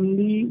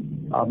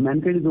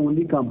Mankind is the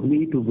only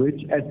company to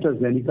which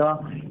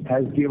AstraZeneca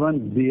has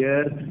given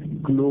their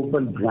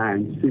global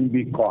brand,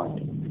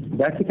 Symbicort.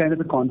 That's the kind of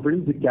the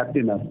confidence they kept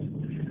in us.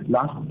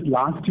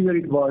 Last year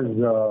it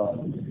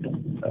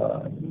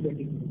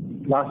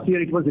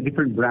was a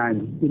different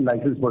brand in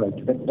licensed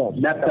product.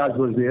 Naptaz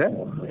was there.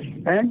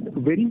 And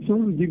very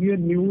soon we'll give you a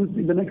news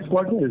in the next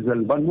quarter as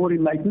well. One more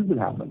in license will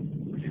happen.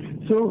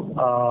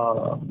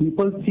 So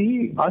people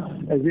see us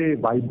as a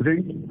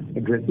vibrant,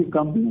 aggressive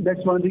company.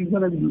 That's one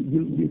reason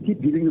we'll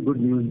keep giving you good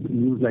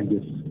news like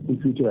this in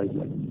future as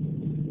well.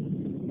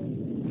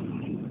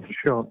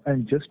 Sure.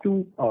 And just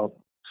to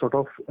sort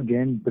of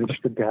again bridge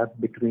the gap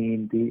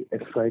between the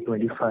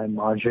FY25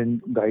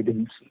 margin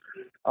guidance,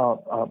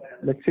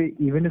 let's say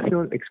even if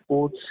your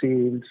export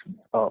sales,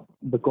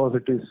 because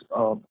it is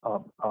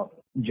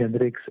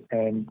generics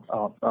and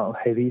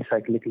heavy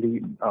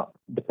cyclically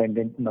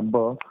dependent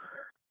number,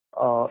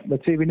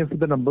 let's say even if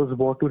the numbers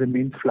were to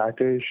remain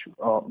flattish,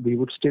 we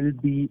would still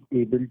be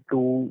able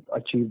to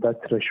achieve that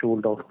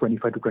threshold of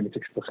 25 to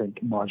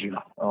 26% margin,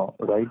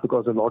 right?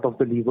 Because a lot of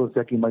the levers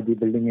that you might be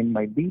building in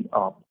might be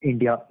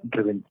India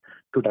driven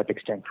to that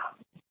extent.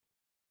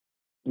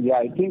 Yeah,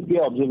 I think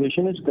the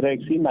observation is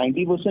correct. See,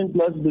 90%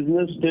 plus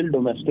business still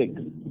domestic.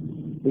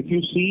 If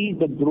you see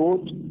the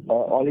growth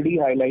already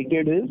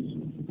highlighted is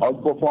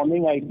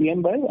outperforming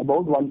IPM by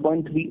about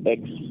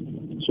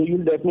 1.3x. So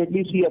you'll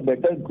definitely see a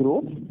better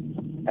growth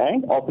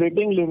and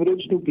operating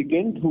leverage to kick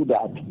in through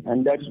that.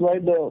 And that's why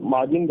the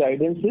margin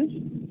guidance is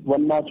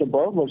one notch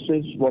above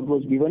versus what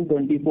was given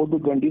 24 to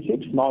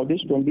 26. Now it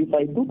is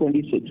 25 to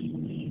 26.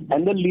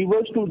 And the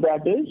levers to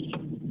that is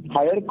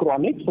higher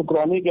chronic. So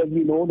chronic, as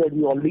we know, that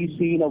we already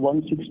seen a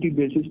 160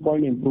 basis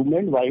point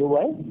improvement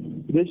YOY.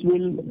 This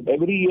will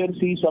every year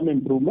see some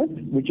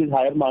improvement, which is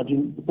higher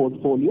margin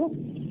portfolio.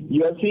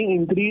 You are seeing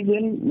increase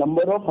in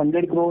number of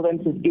 100 crore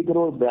and 50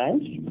 crore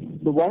brands.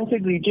 So once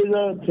it reaches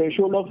a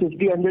threshold of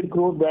 50-100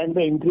 crore brand,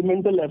 the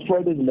incremental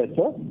effort is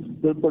lesser.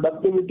 The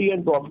productivity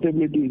and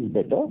profitability is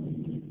better.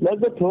 Plus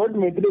the third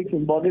metric,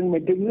 important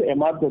metric, is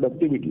MR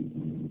productivity.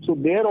 So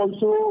there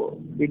also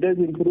it has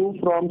improved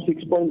from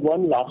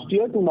 6.1 last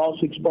year to now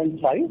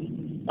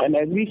 6.5. And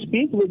as we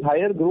speak, with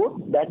higher growth,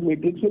 that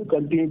matrix will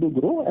continue to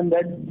grow, and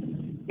that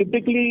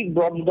typically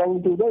drops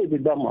down to the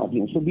EBITDA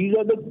margin. So these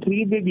are the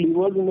three big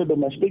levers in the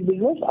domestic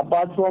business,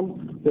 apart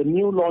from the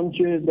new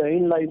launches, the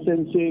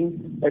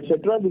in-licensing,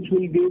 etc., which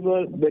will give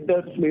a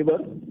better flavor.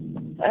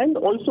 And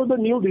also the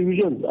new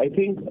divisions. I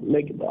think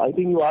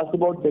you asked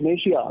about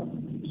Panacea.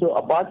 So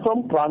apart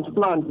from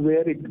transplant,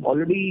 where it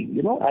already,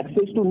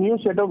 access to new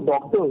set of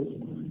doctors,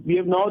 we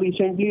have now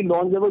recently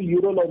launched our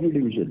urology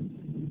division.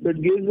 So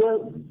it gives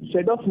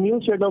a new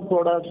set of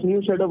products,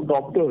 new set of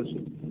doctors.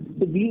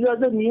 So these are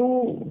the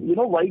new,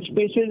 white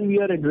spaces we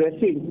are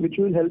addressing, which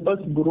will help us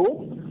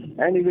grow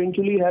and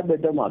eventually have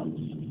better margins.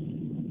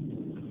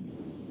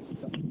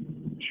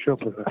 Sure,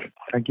 Prakash.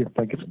 Thank you.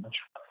 Thank you so much.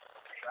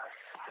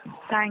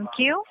 Thank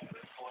you.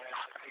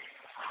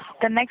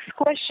 The next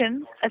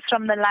question is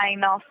from the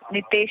line of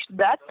Nitesh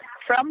Dutt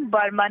from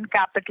Burman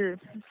Capital.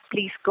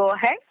 Please go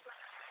ahead.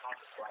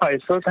 Hi,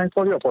 sir. Thanks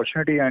for the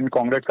opportunity and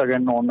congrats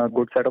again on a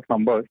good set of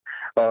numbers.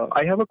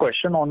 I have a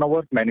question on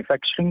our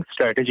manufacturing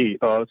strategy.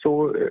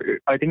 So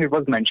I think it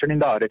was mentioned in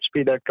the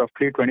RHP that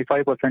roughly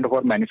 25% of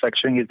our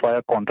manufacturing is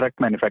via contract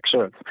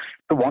manufacturers.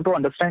 So want to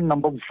understand,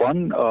 number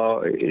one,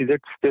 is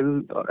it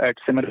still at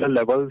similar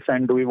levels,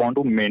 and do we want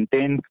to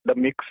maintain the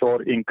mix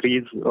or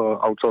increase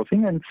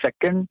outsourcing? And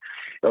second,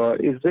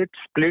 is it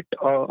split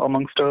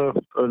amongst a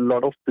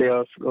lot of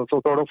players, so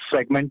sort of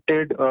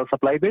fragmented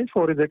supply base,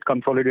 or is it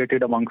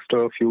consolidated amongst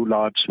a few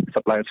large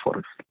suppliers for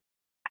us?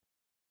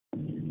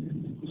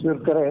 Sir,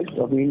 correct.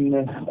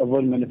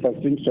 Our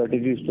manufacturing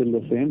strategy is still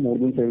the same. More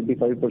than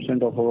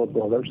 75% of our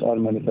products are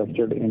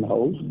manufactured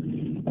in-house,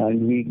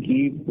 and we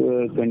keep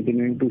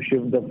continuing to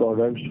shift the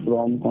products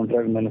from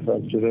contract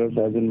manufacturers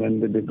as and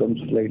when they become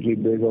slightly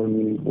big or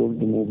meaningful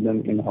to move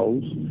them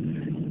in-house.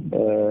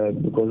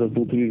 because of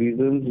 2-3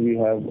 reasons. We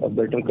have a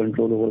better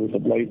control over the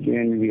supply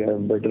chain. We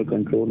have better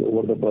control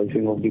over the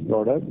pricing of the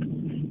product.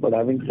 But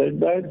having said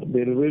that,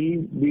 there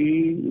will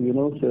be,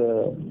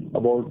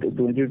 about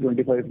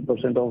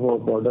 20-25% of our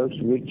products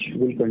which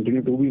will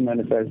continue to be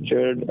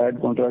manufactured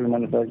at contract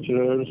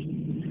manufacturers,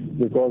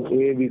 because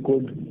we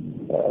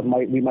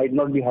might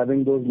not be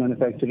having those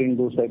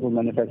type of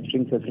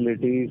manufacturing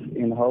facilities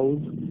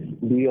in-house.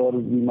 Or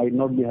we might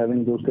not be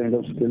having those kind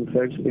of skill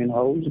sets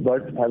in-house.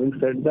 But having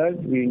said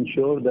that, we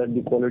ensure that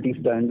the quality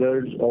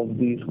standards of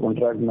these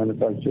contract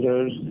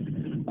manufacturers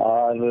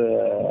are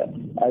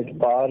at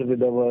par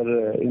with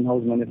our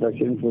in-house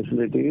manufacturing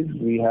facilities.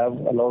 We have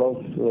a lot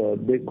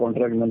of big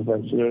contract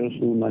manufacturers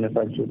who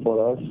manufacture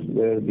for us,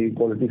 where the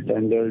quality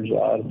standards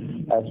are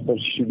as per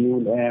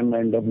Schedule M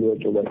and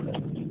WHO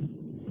guidelines.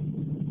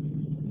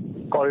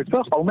 Got it.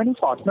 So how many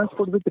partners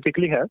would we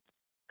typically have?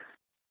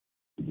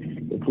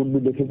 It would be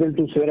difficult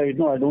to say right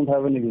now. I don't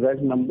have an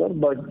exact number,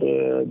 but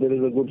there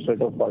is a good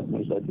set of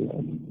partners that we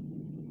have.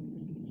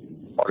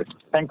 All right.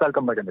 Thanks. I'll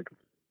come back in a bit.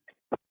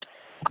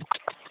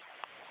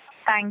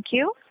 Thank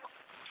you.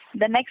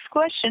 The next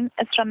question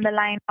is from the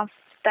line of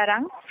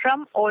Tarang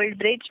from Old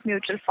Bridge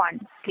Mutual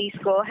Fund. Please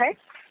go ahead.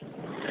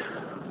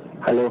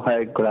 Hello.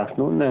 Hi. Good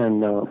afternoon.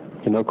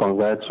 And,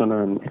 congrats on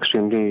an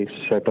extremely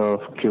set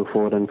of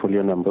Q4 and full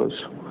year numbers.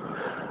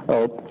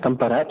 I'm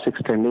perhaps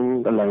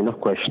extending a line of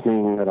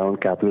questioning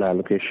around capital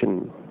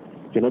allocation.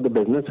 The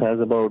business has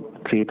about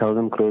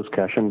 3,000 crores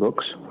cash in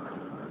books.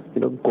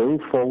 Going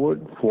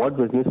forward, what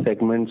business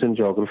segments and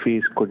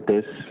geographies could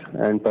this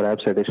and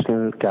perhaps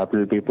additional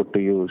capital be put to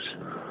use,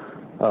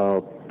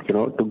 to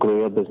grow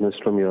your business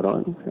from here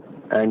on?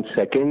 And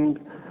second,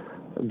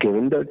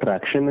 given the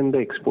traction in the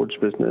exports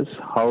business,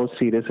 how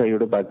serious are you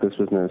to back this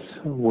business?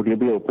 Would you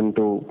be open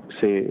to,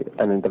 say,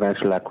 an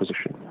international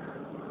acquisition?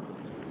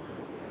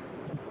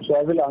 So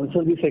I will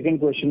answer the second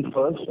question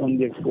first on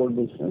the export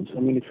business.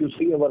 If you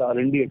see, our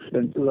R&D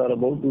expenses are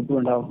about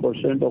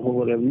 2.5% of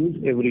our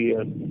revenues every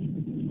year.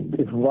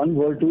 If one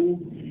were to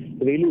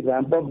really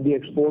ramp up the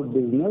export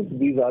business,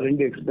 these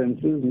R&D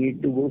expenses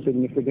need to go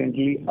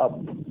significantly up,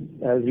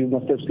 as you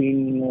must have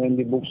seen in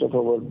the books of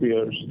our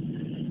peers.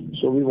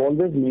 So we've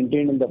always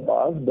maintained in the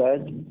past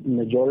that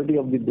majority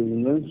of the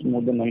business,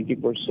 more than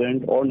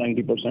 90% or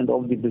 90%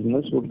 of the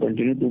business would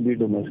continue to be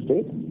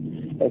domestic.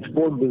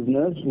 Export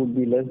business would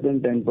be less than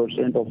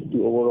 10% of the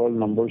overall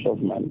numbers of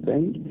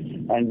Mankind,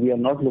 and we are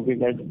not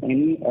looking at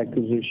any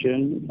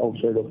acquisition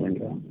outside of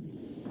India.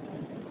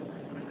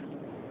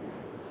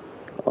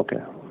 Okay.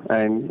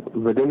 And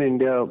within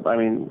India,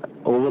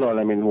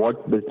 overall,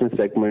 what business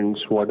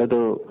segments, what are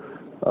the,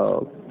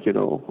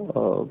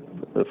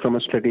 from a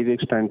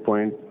strategic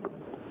standpoint,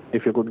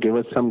 if you could give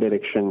us some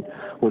direction,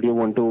 would you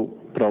want to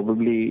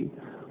probably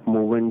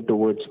move in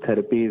towards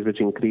therapies which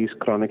increase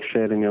chronic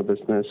share in your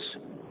business?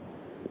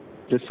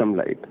 Just some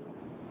light.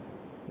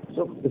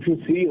 So if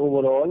you see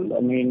overall,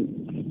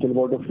 till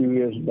about a few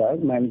years back,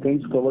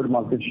 Mankind's covered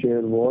market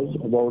share was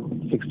about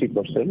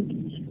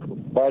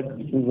 60%. But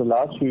in the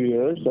last few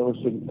years,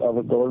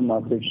 our covered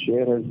market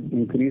share has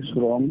increased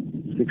from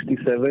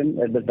 67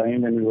 at the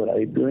time when we were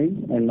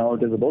IPOing, and now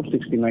it is about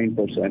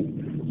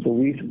 69%. So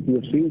we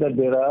have seen that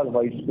there are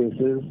white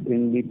spaces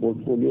in the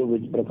portfolio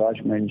which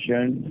Prakash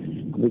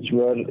mentioned, which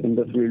were in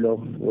the field of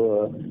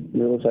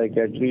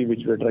neuropsychiatry,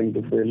 which we're trying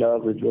to fill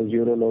up, which was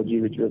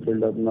urology, which we're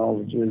filled up now,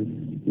 which is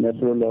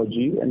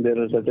nephrology, and there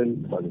are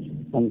certain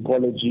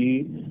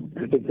oncology,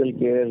 critical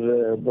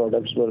care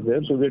products were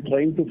there. So we're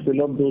trying to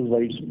fill up those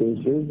white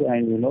spaces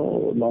and,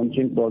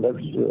 launching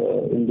products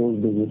in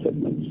those business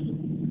segments.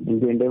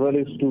 And the endeavor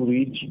is to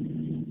reach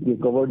the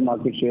covered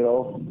market share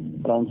of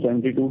around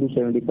 72 to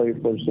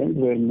 75%,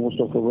 where most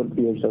of our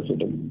peers are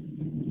sitting.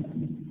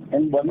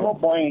 And one more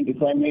point,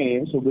 if I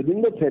may. So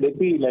within the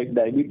therapy like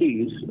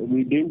diabetes,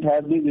 we didn't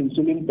have these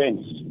insulin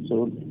pens.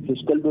 So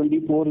fiscal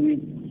 24, we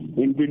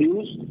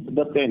introduced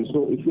the pen.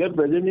 So if we are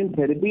present in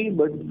therapy,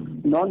 but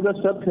not the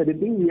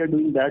sub-therapy, we are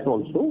doing that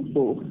also.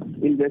 So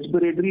in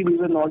respiratory, we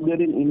were not there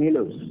in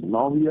inhalers.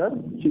 Now we are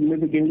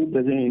significantly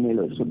present in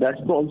inhalers. So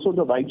that's also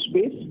the white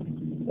space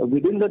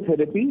within the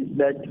therapy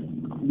that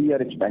we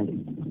are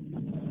expanding.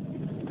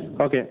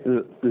 Okay.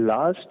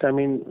 Last,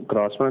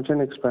 gross margin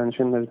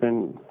expansion has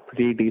been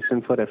pretty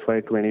decent for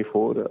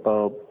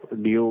FY24.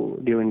 Do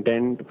you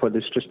intend for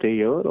this to stay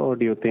here, or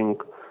do you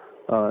think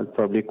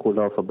probably cool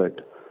off a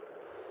bit?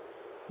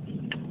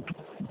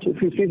 So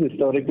if you see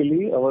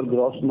historically, our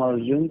gross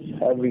margins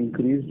have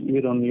increased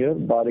year on year,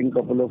 barring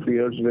couple of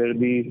years where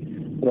the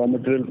raw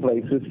material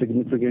prices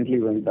significantly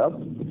went up.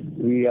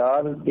 We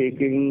are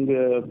taking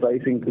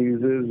price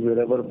increases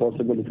wherever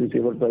possible. If you see,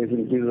 our price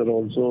increases are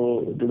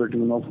also to the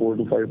tune of 4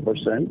 to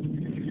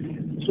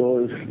 5%.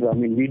 So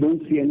we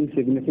don't see any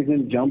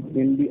significant jump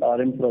in the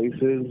RM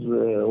prices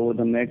over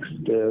the next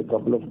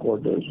couple of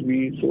quarters.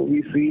 We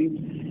see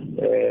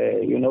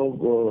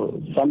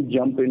some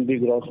jump in the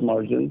gross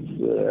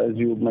margins, as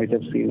you might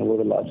have seen over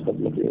the last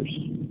couple of years.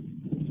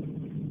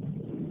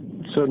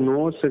 So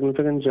no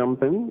significant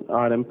jump in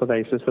RM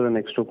prices for the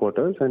next 2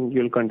 quarters, and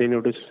you'll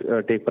continue to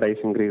take price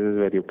increases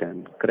where you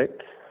can,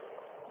 correct?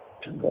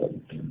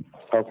 Correct.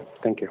 Okay,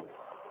 thank you.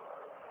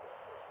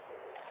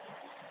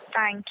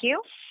 Thank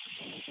you.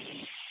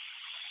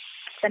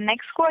 The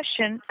next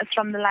question is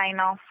from the line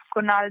of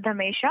Kunal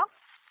Dhamesha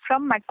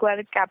from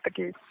Macquarie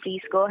Capital.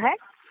 Please go ahead.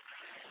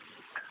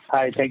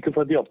 Hi, thank you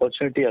for the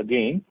opportunity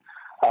again.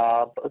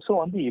 So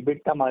on the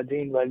EBITDA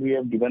margin, while we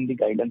have given the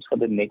guidance for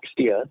the next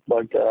year,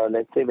 but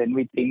let's say when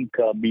we think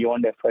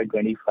beyond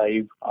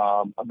FY25,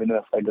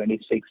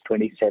 FY26,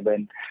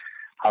 27,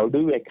 how do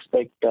you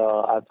expect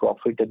our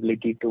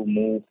profitability to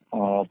move,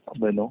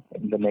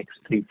 in the next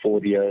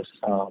 3-4 years?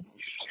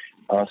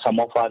 Some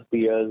of our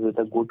peers with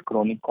a good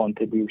chronic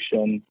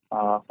contribution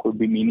could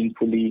be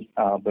meaningfully,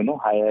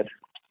 higher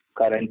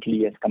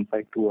currently as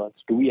compared to us.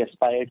 Do we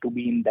aspire to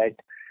be in that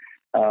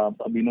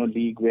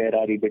league where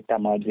our EBITDA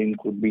margin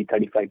could be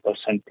 35%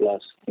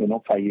 plus,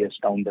 5 years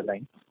down the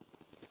line?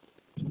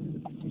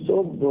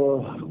 So,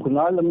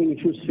 Kunal,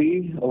 if you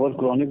see our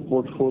chronic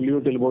portfolio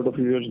till about a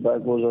few years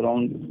back was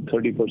around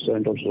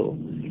 30% or so.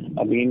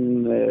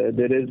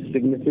 There is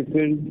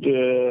significant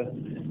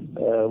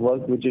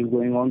work which is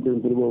going on to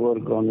improve our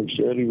chronic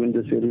share. Even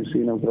this year, we've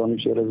seen our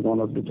chronic share has gone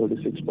up to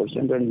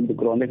 36%, and the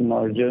chronic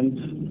margins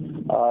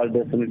are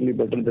definitely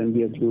better than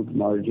the acute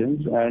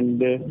margins. And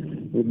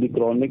with the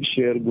chronic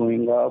share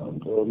going up,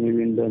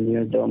 maybe in the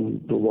near term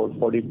to about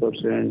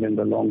 40%, in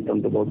the long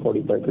term to about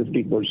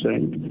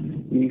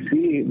 45-50%, we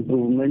see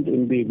improvement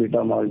in the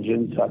EBITDA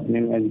margins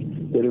happening,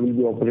 and there will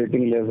be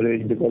operating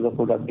leverage because of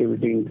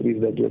productivity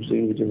increase that you're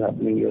seeing, which is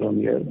happening year on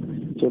year.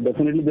 So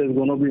definitely there's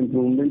going to be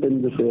improvement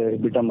in this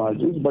EBITDA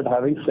margins. But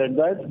having said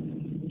that,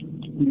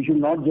 we should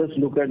not just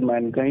look at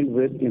Mankind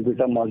with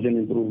EBITDA margin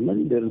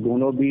improvement. There's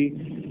going to be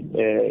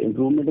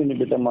improvement in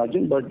EBITDA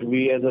margin, but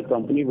we as a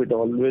company would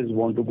always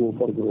want to go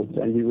for growth,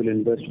 and we will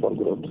invest for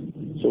growth.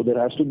 So there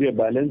has to be a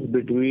balance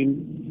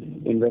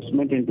between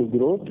investment into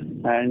growth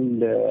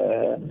and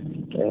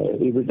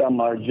EBITDA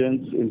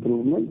margins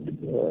improvement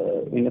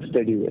in a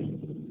steady way.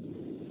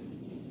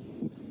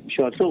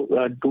 Sure. So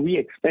do we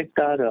expect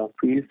our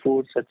field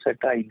force,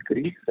 etc.,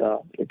 increase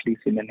at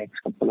least in the next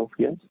couple of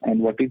years?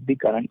 And what is the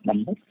current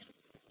number?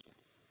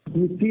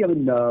 You see,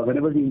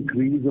 whenever we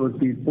increase our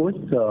field force,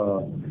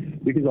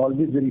 it is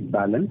always very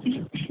balanced.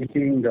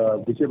 Taking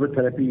whichever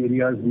therapy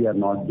areas we are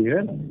not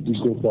there, we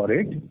go for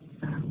it.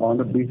 On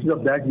the basis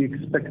of that, we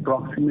expect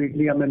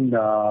approximately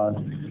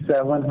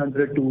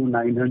 700 to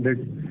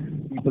 900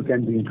 people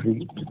can be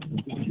increased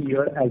this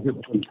year as a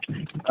whole.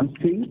 I'm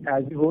saying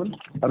as a whole,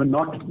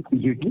 not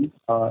immediately,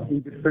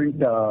 in different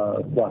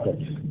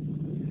quarters.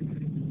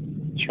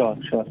 Sure.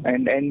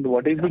 And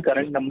what is the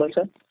current number,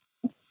 sir?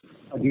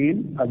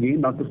 Again,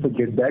 not to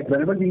forget that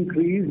whenever we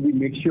increase, we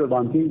make sure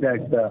one thing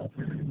that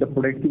the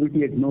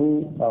productivity at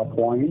no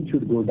point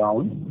should go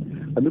down.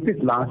 Look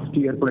at last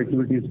year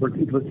productivity, it was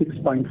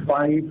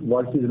 6.5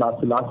 versus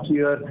last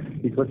year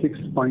it was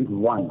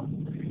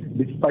 6.1,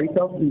 despite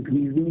of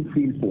increasing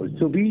field force.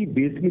 So we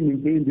basically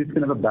maintain this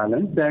kind of a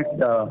balance that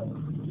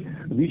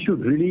we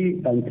should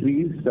really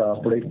increase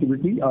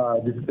productivity,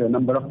 this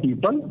number of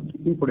people,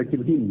 keeping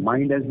productivity in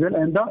mind as well,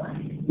 and the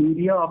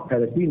area of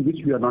therapy in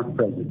which we are not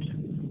present.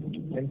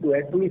 And to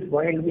add to his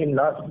point, in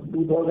last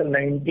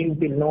 2019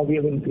 till now, we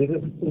have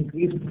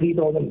increased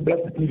 3,000 plus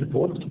field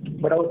force,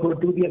 but our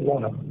productivity has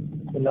gone up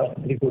in last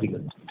 3-4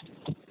 years.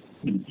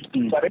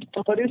 Current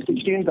number is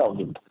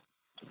 16,000,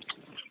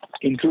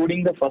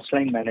 including the first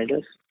line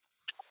managers.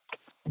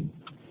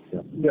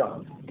 Yeah.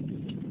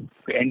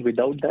 And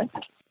without that,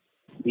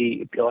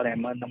 the pure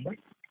MR number?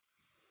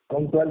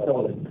 From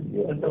 12,000.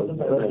 Yeah.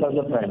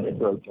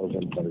 12,500.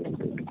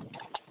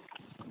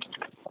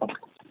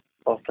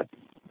 Okay.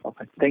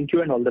 Perfect. Thank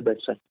you and all the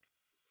best, sir.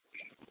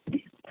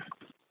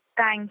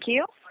 Thank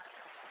you.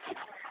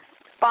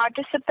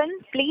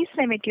 Participants, please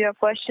limit your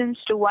questions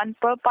to one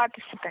per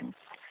participant.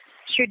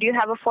 Should you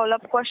have a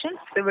follow-up question,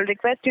 we will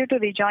request you to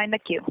rejoin the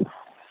queue.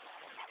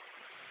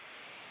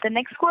 The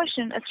next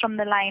question is from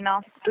the line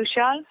of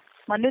Tushar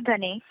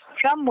Manudhane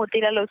from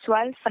Motilal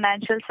Oswal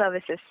Financial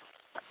Services.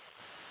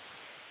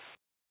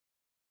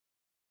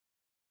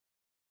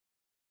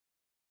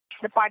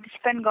 The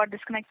participant got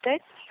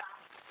disconnected.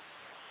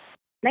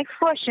 Next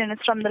question is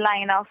from the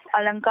line of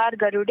Alankar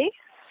Garude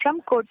from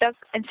Kotak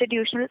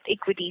Institutional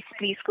Equities.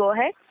 Please go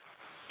ahead.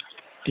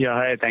 Yeah,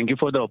 hi. Thank you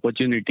for the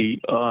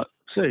opportunity.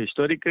 So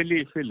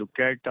historically, if we look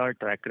at our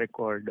track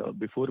record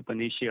before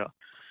Panacea,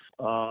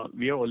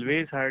 we have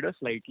always had a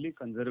slightly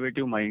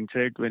conservative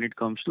mindset when it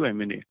comes to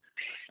M&A.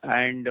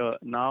 And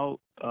now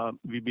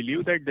we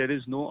believe that there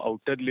is no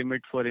outer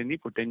limit for any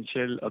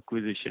potential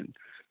acquisition.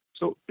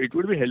 So it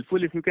would be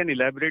helpful if you can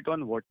elaborate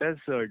on what has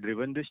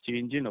driven this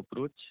change in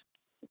approach.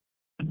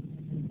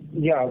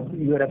 Yeah,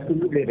 you are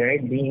absolutely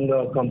right, being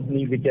a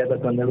company which has a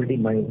conservative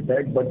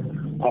mindset, but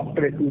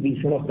after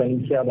acquisition of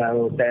Panacea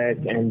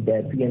Biotech and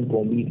Daffy and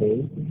Combi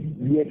Hill,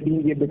 we have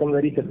seen we have become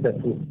very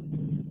successful.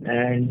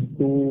 And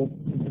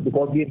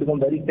because we have become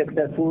very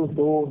successful,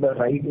 so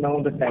right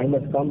now the time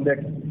has come that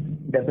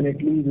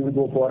definitely we will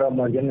go for a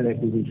merger and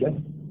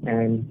acquisition.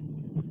 And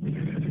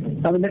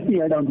let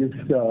me add on this.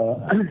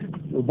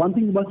 One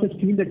thing you must have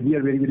seen that we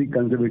are very, very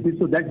conservative,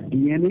 so that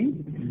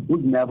DNA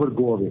would never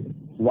go away.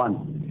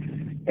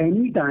 One,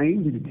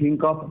 anytime we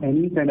think of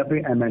any kind of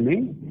a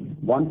M&A,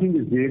 one thing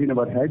is there in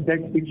our head that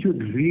it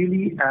should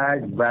really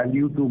add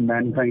value to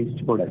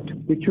mankind's product.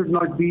 It should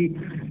not be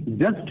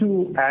just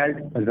to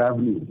add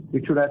revenue.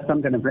 It should have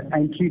some kind of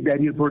entry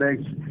barrier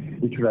products.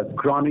 It should have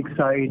chronic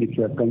side. It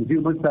should have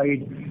consumer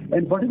side.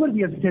 And whatever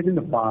we have said in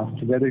the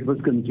past, whether it was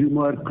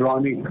consumer,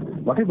 chronic,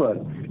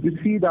 whatever, you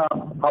see the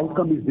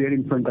outcome is there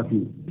in front of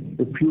you.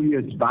 A few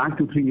years back,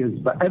 2-3 years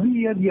back, every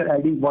year we are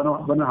adding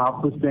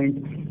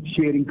 1.5%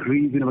 share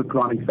increase in our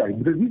chronic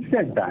side because we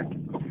said that.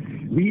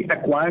 We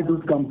acquired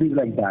those companies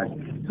like that.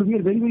 So we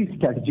are very, very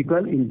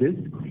strategical in this.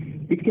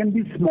 It can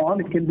be small,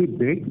 it can be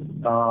big,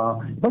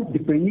 but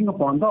depending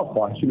upon the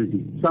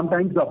opportunity.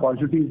 Sometimes the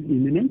opportunity is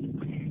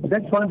imminent.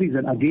 That's one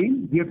reason.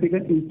 Again, we have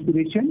taken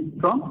inspiration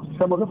from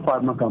some of the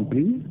pharma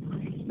companies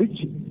which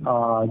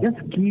just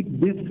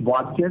keep this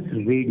war chest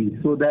ready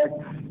so that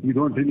you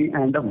don't really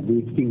end up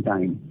wasting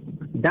time.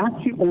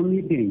 That's the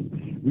only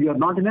thing. We are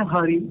not in a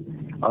hurry.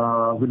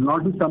 Will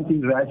not do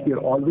something rash. We are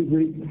always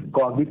very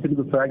cognizant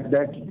of the fact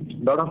that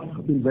a lot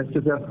of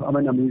investors have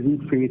an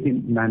amazing faith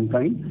in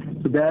mankind.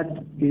 So that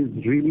is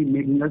really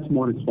making us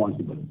more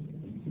responsible.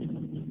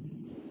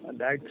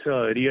 That's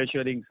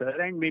reassuring, sir.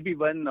 And maybe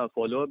one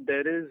follow-up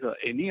there is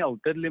any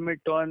outer limit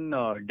on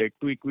debt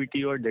to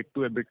equity or debt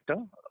to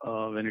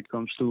EBITDA when it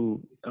comes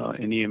to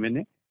any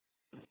M&A?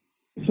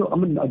 So,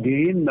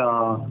 again,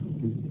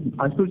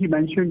 as you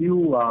mentioned, you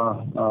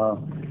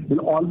will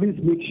always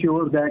make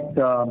sure that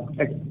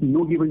at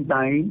no given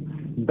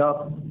time, the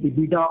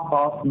EBITDA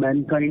of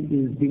mankind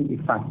is being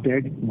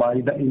affected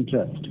by the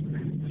interest.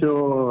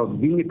 So,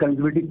 being a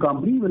conservative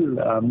company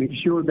will make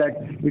sure that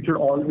it should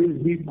always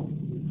be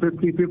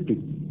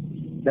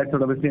 50-50. That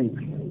sort of a thing.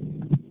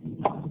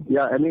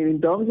 Yeah, in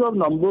terms of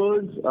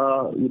numbers,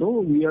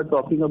 we are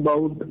talking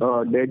about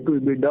debt to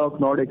EBITDA of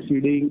not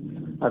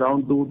exceeding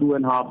around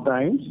 2.5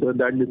 times. So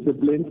that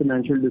discipline,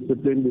 financial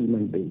discipline will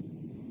maintain.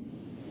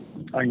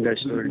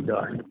 Understood.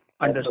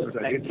 Understood.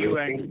 Thank you.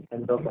 And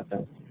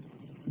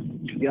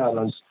yeah,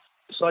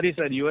 sorry,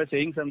 sir, you were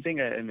saying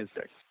something. I missed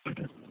that.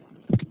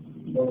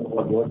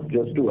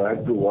 Just to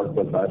add to what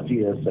Prakash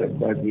has said,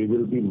 that we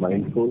will be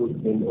mindful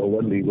in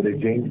over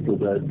leveraging to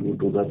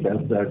the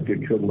sense that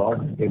it should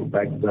not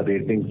impact the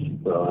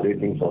ratings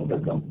of the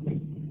company.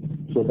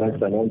 So that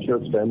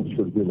financial strength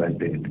should be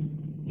maintained.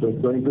 So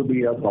it's going to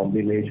be a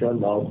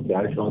combination of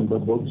cash on the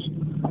books,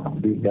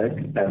 the debt,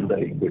 and the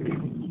equity.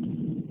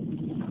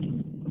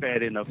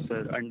 Fair enough,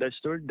 sir.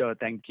 Understood.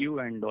 Thank you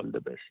and all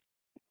the best.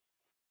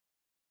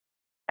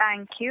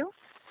 Thank you.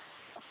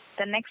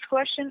 The next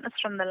question is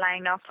from the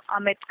line of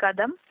Amit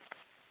Kadam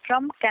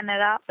from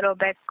Canara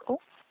Robeco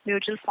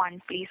Mutual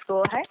Fund. Please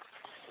go ahead.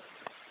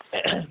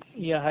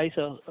 Yeah, hi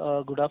sir.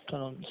 Good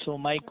afternoon. So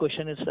my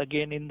question is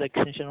again in the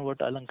extension of what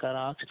Alankar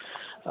asked.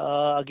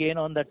 Again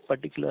on that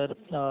particular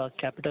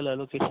capital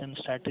allocation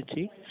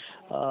strategy,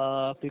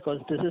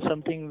 because this is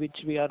something which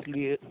we are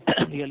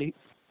really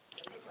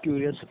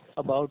curious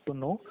about to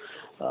know.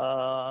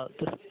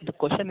 The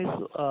question is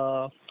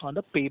on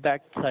the payback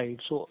side.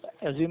 So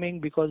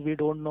assuming because we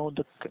don't know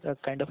the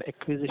kind of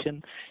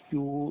acquisition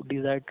you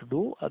desire to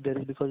do,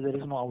 because there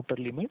is no outer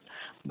limit.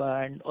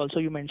 And also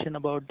you mentioned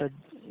about the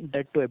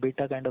debt to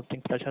EBITDA kind of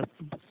thing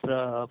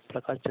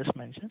Prakash just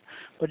mentioned.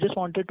 But just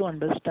wanted to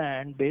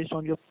understand based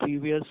on your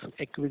previous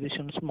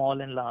acquisition,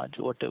 small and large,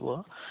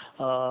 whatever,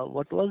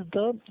 what was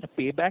the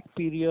payback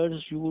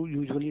periods you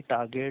usually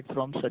target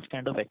from such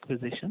kind of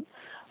acquisition?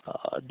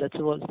 That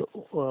was the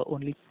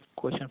only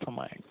question from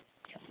my end.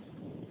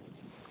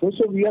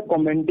 So we are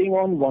commenting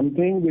on one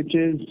thing which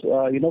is,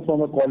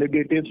 from a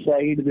qualitative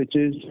side, which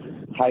is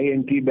high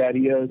entry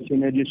barriers,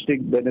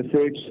 synergistic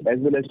benefits, as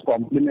well as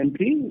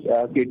complementary,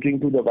 catering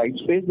to the white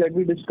space that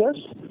we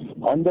discussed.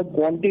 On the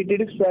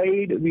quantitative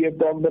side, we have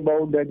talked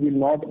about that we'll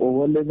not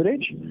over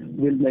leverage.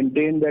 We'll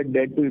maintain that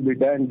debt to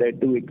EBITDA and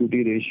debt to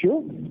equity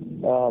ratio.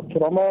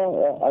 From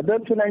other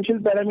financial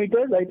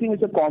parameters, I think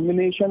it's a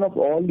combination of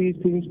all these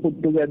things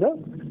put together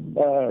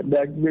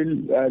that will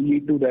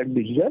lead to that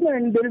decision.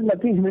 And there is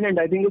nothing imminent.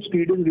 I think the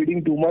street is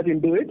reading too much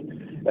into it.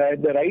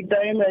 At the right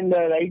time and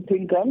the right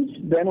thing comes,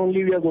 then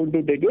only we are going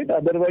to take it.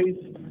 Otherwise,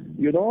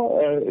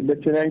 the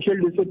financial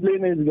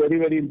discipline is very,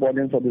 very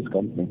important for this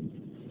company.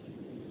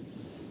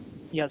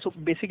 Yeah, so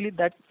basically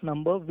that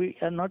number we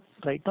are not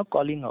right now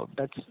calling out.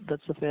 That's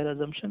a fair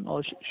assumption,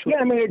 or should?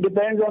 Yeah, it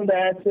depends on the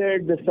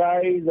asset, the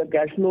size, the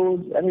cash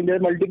flows. There are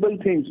multiple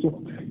things.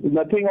 So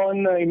nothing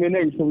on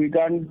imminent, so we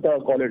can't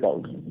call it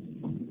out.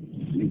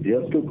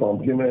 Just to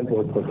complement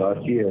what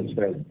Prakash has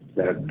said,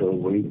 that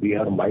we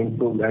are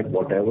mindful that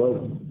whatever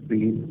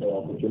these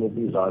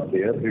opportunities are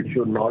there, it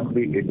should not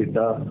be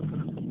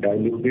EBITDA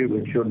dilutive,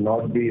 it should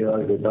not be a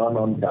return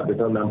on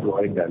capital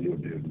employed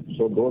dilutive.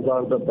 So those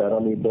are the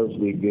parameters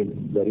we give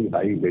very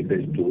high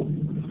weightage to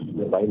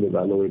while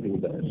evaluating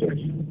the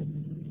assets.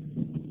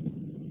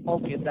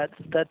 Okay,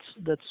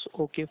 that's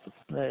okay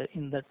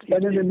in that.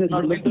 Let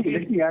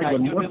me add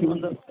one more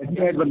thing. Let me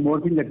add one more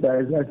thing that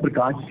as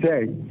Prakash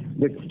said,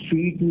 that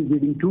street is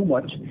bidding too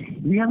much.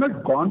 We have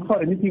not gone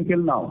for anything till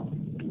now.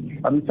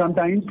 I mean,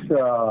 sometimes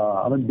there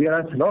are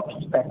a lot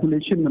of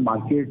speculation in the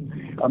market.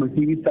 I mean,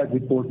 TV starts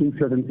reporting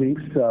certain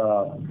things,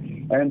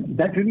 and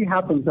that really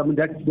happens. I mean,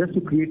 that's just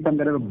to create some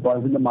kind of a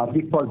buzz in the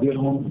market for their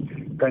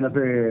own kind of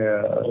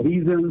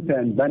reasons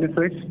and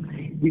benefits.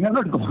 We have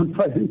not gone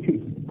for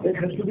anything. It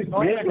has to be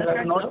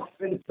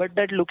but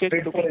that looking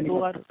to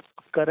our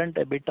current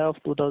EBITDA of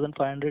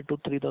 2,500 to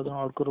 3,000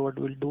 odd crore, what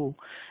we'll do,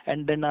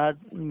 and then are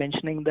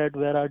mentioning that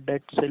where our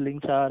debt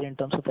ceilings are in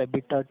terms of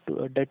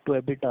EBITDA debt to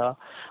EBITDA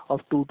of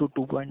 2 to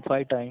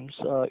 2.5 times.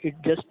 It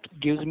just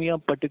gives me a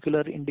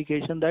particular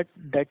indication that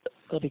debt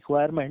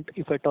requirement,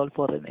 if at all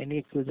for any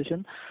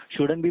acquisition,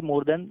 shouldn't be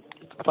more than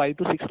 5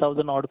 to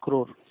 6,000 odd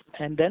crore.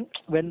 And then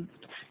when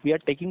we are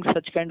taking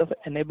such kind of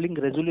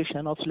enabling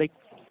resolution of like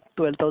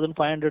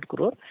 12,500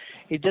 crore,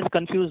 it just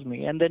confused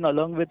me. And then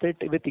along with it,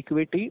 with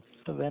equity,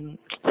 so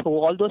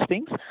all those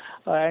things,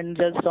 and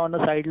just on the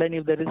sideline,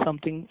 if there is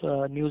something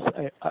news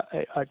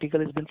article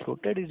has been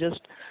floated, it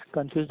just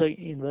confused the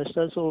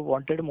investors. So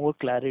wanted more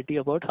clarity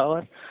about how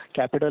our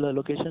capital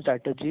allocation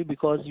strategy,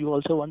 because you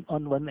also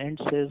on one end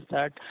says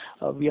that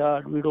we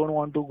don't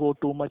want to go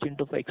too much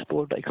into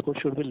export. Export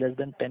should be less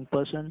than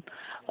 10%,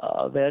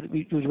 where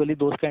we usually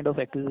those kind of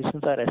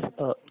acquisitions are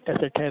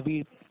asset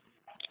heavy.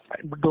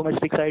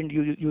 Domestic side,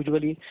 you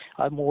usually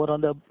are more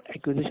on the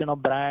acquisition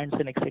of brands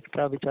and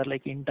etc., which are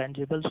like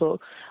intangible. So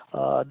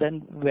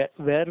then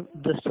where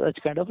this such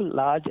kind of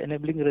large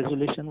enabling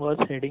resolution was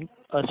heading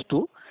us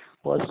to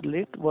was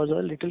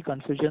a little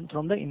confusion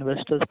from the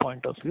investor's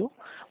point of view.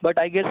 But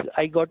I guess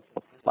I got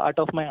part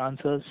of my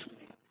answers,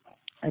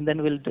 and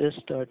then we'll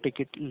just take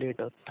it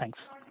later. Thanks.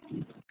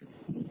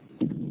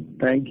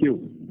 Thank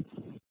you.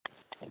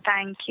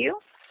 Thank you.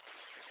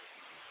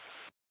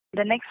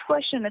 The next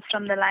question is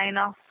from the line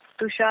of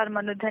Tushar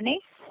Manudhane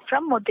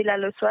from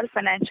Motilal Oswal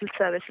Financial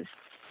Services.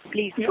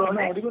 Please go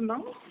ahead. Audible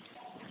now?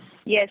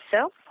 Yes,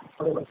 sir.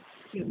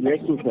 Yes,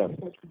 Tushar.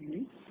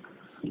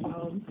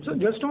 So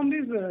just on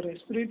this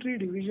respiratory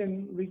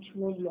division, which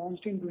was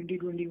launched in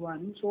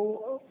 2021,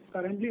 so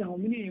currently how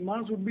many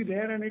MRs would be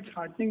there? And it's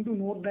heartening to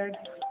note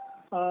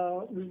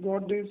that we've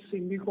got this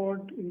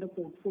Symbicort in the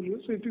portfolio.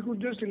 So if you could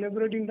just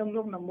elaborate in terms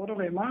of number of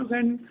MRs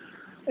and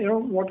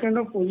what kind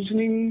of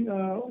positioning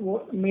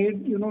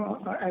made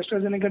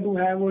AstraZeneca to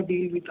have a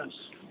deal with us.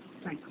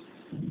 Thanks.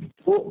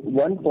 So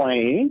one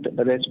point,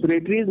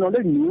 respiratory is not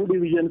a new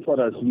division for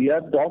us. We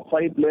are top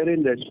 5 player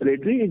in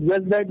respiratory. It's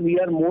just that we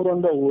are more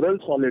on the oral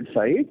solid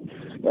side,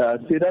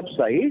 syrup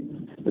side,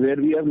 where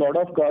we have a lot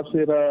of cough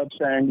syrups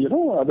and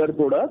other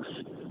products.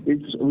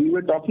 We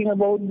were talking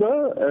about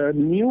the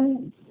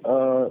new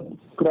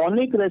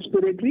chronic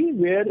respiratory,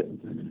 where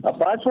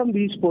apart from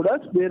these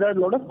products, there are a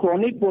lot of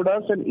chronic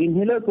products and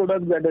inhaler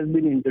products that has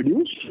been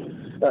introduced.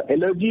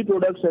 Allergy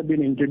products have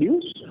been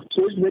introduced.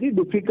 So it's very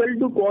difficult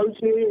to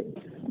say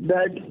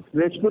that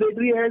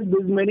respiratory has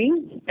this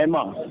many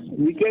MRs.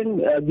 We can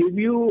give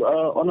you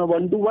on a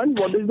one-to-one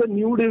what is the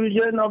new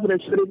division of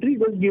respiratory.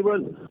 Just give a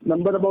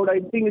number about, I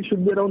think it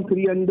should be around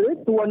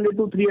 200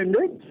 to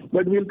 300,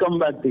 but we'll come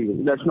back to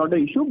you. That's not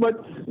an issue.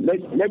 But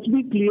let's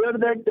be clear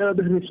that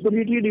the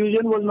respiratory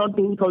division was not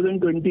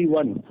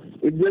 2021.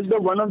 It's just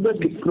one of the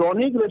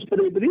chronic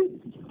respiratory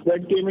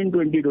that came in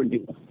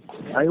 2021.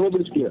 I hope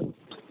it's clear.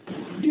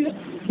 Yeah,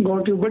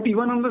 got you. But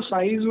even on the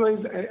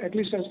size-wise, at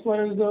least as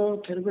far as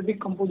the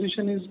therapeutic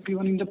composition is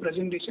given in the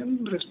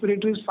presentation,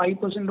 respiratory is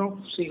 5% of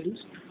sales,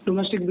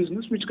 domestic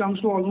business, which comes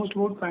to almost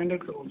about 500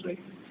 crores, right?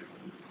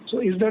 So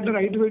is that the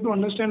right way to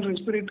understand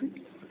respiratory?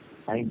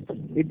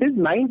 It is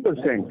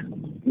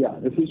 9%. Yeah,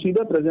 if you see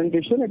the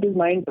presentation, it is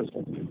 9%.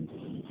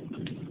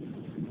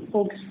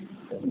 Okay.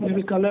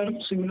 Maybe color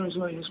similar,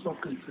 so I just got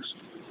confused.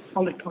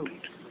 All right.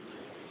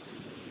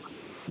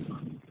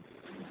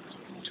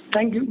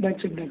 Thank you.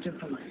 That's it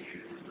from me.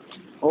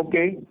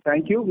 Okay.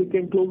 Thank you. We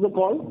can close the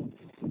call.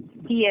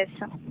 Yes,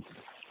 sir.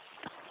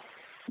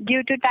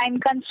 Due to time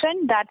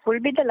constraint, that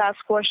will be the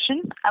last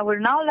question. I would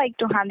now like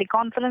to hand the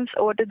conference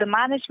over to the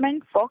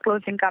management for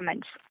closing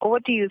comments. Over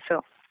to you,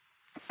 sir.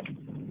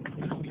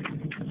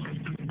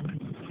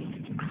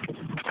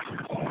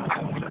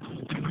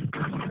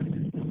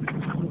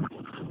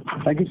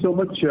 Thank you so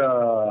much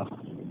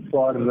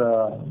for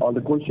all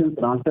the questions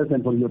and answers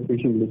and for your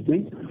patient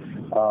listening.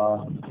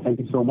 Thank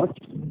you so much.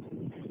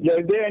 Yeah,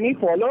 if there are any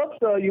follow-ups,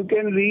 you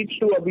can reach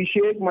to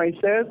Abhishek,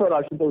 myself, or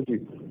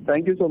Ashutosh.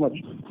 Thank you so much.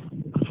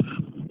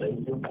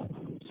 Thank you.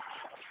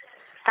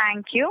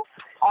 Thank you.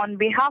 On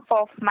behalf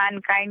of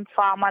Mankind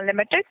Pharma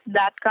Limited,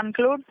 that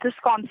concludes this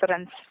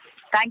conference.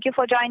 Thank you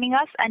for joining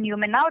us, and you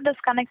may now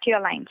disconnect your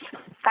lines.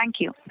 Thank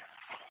you.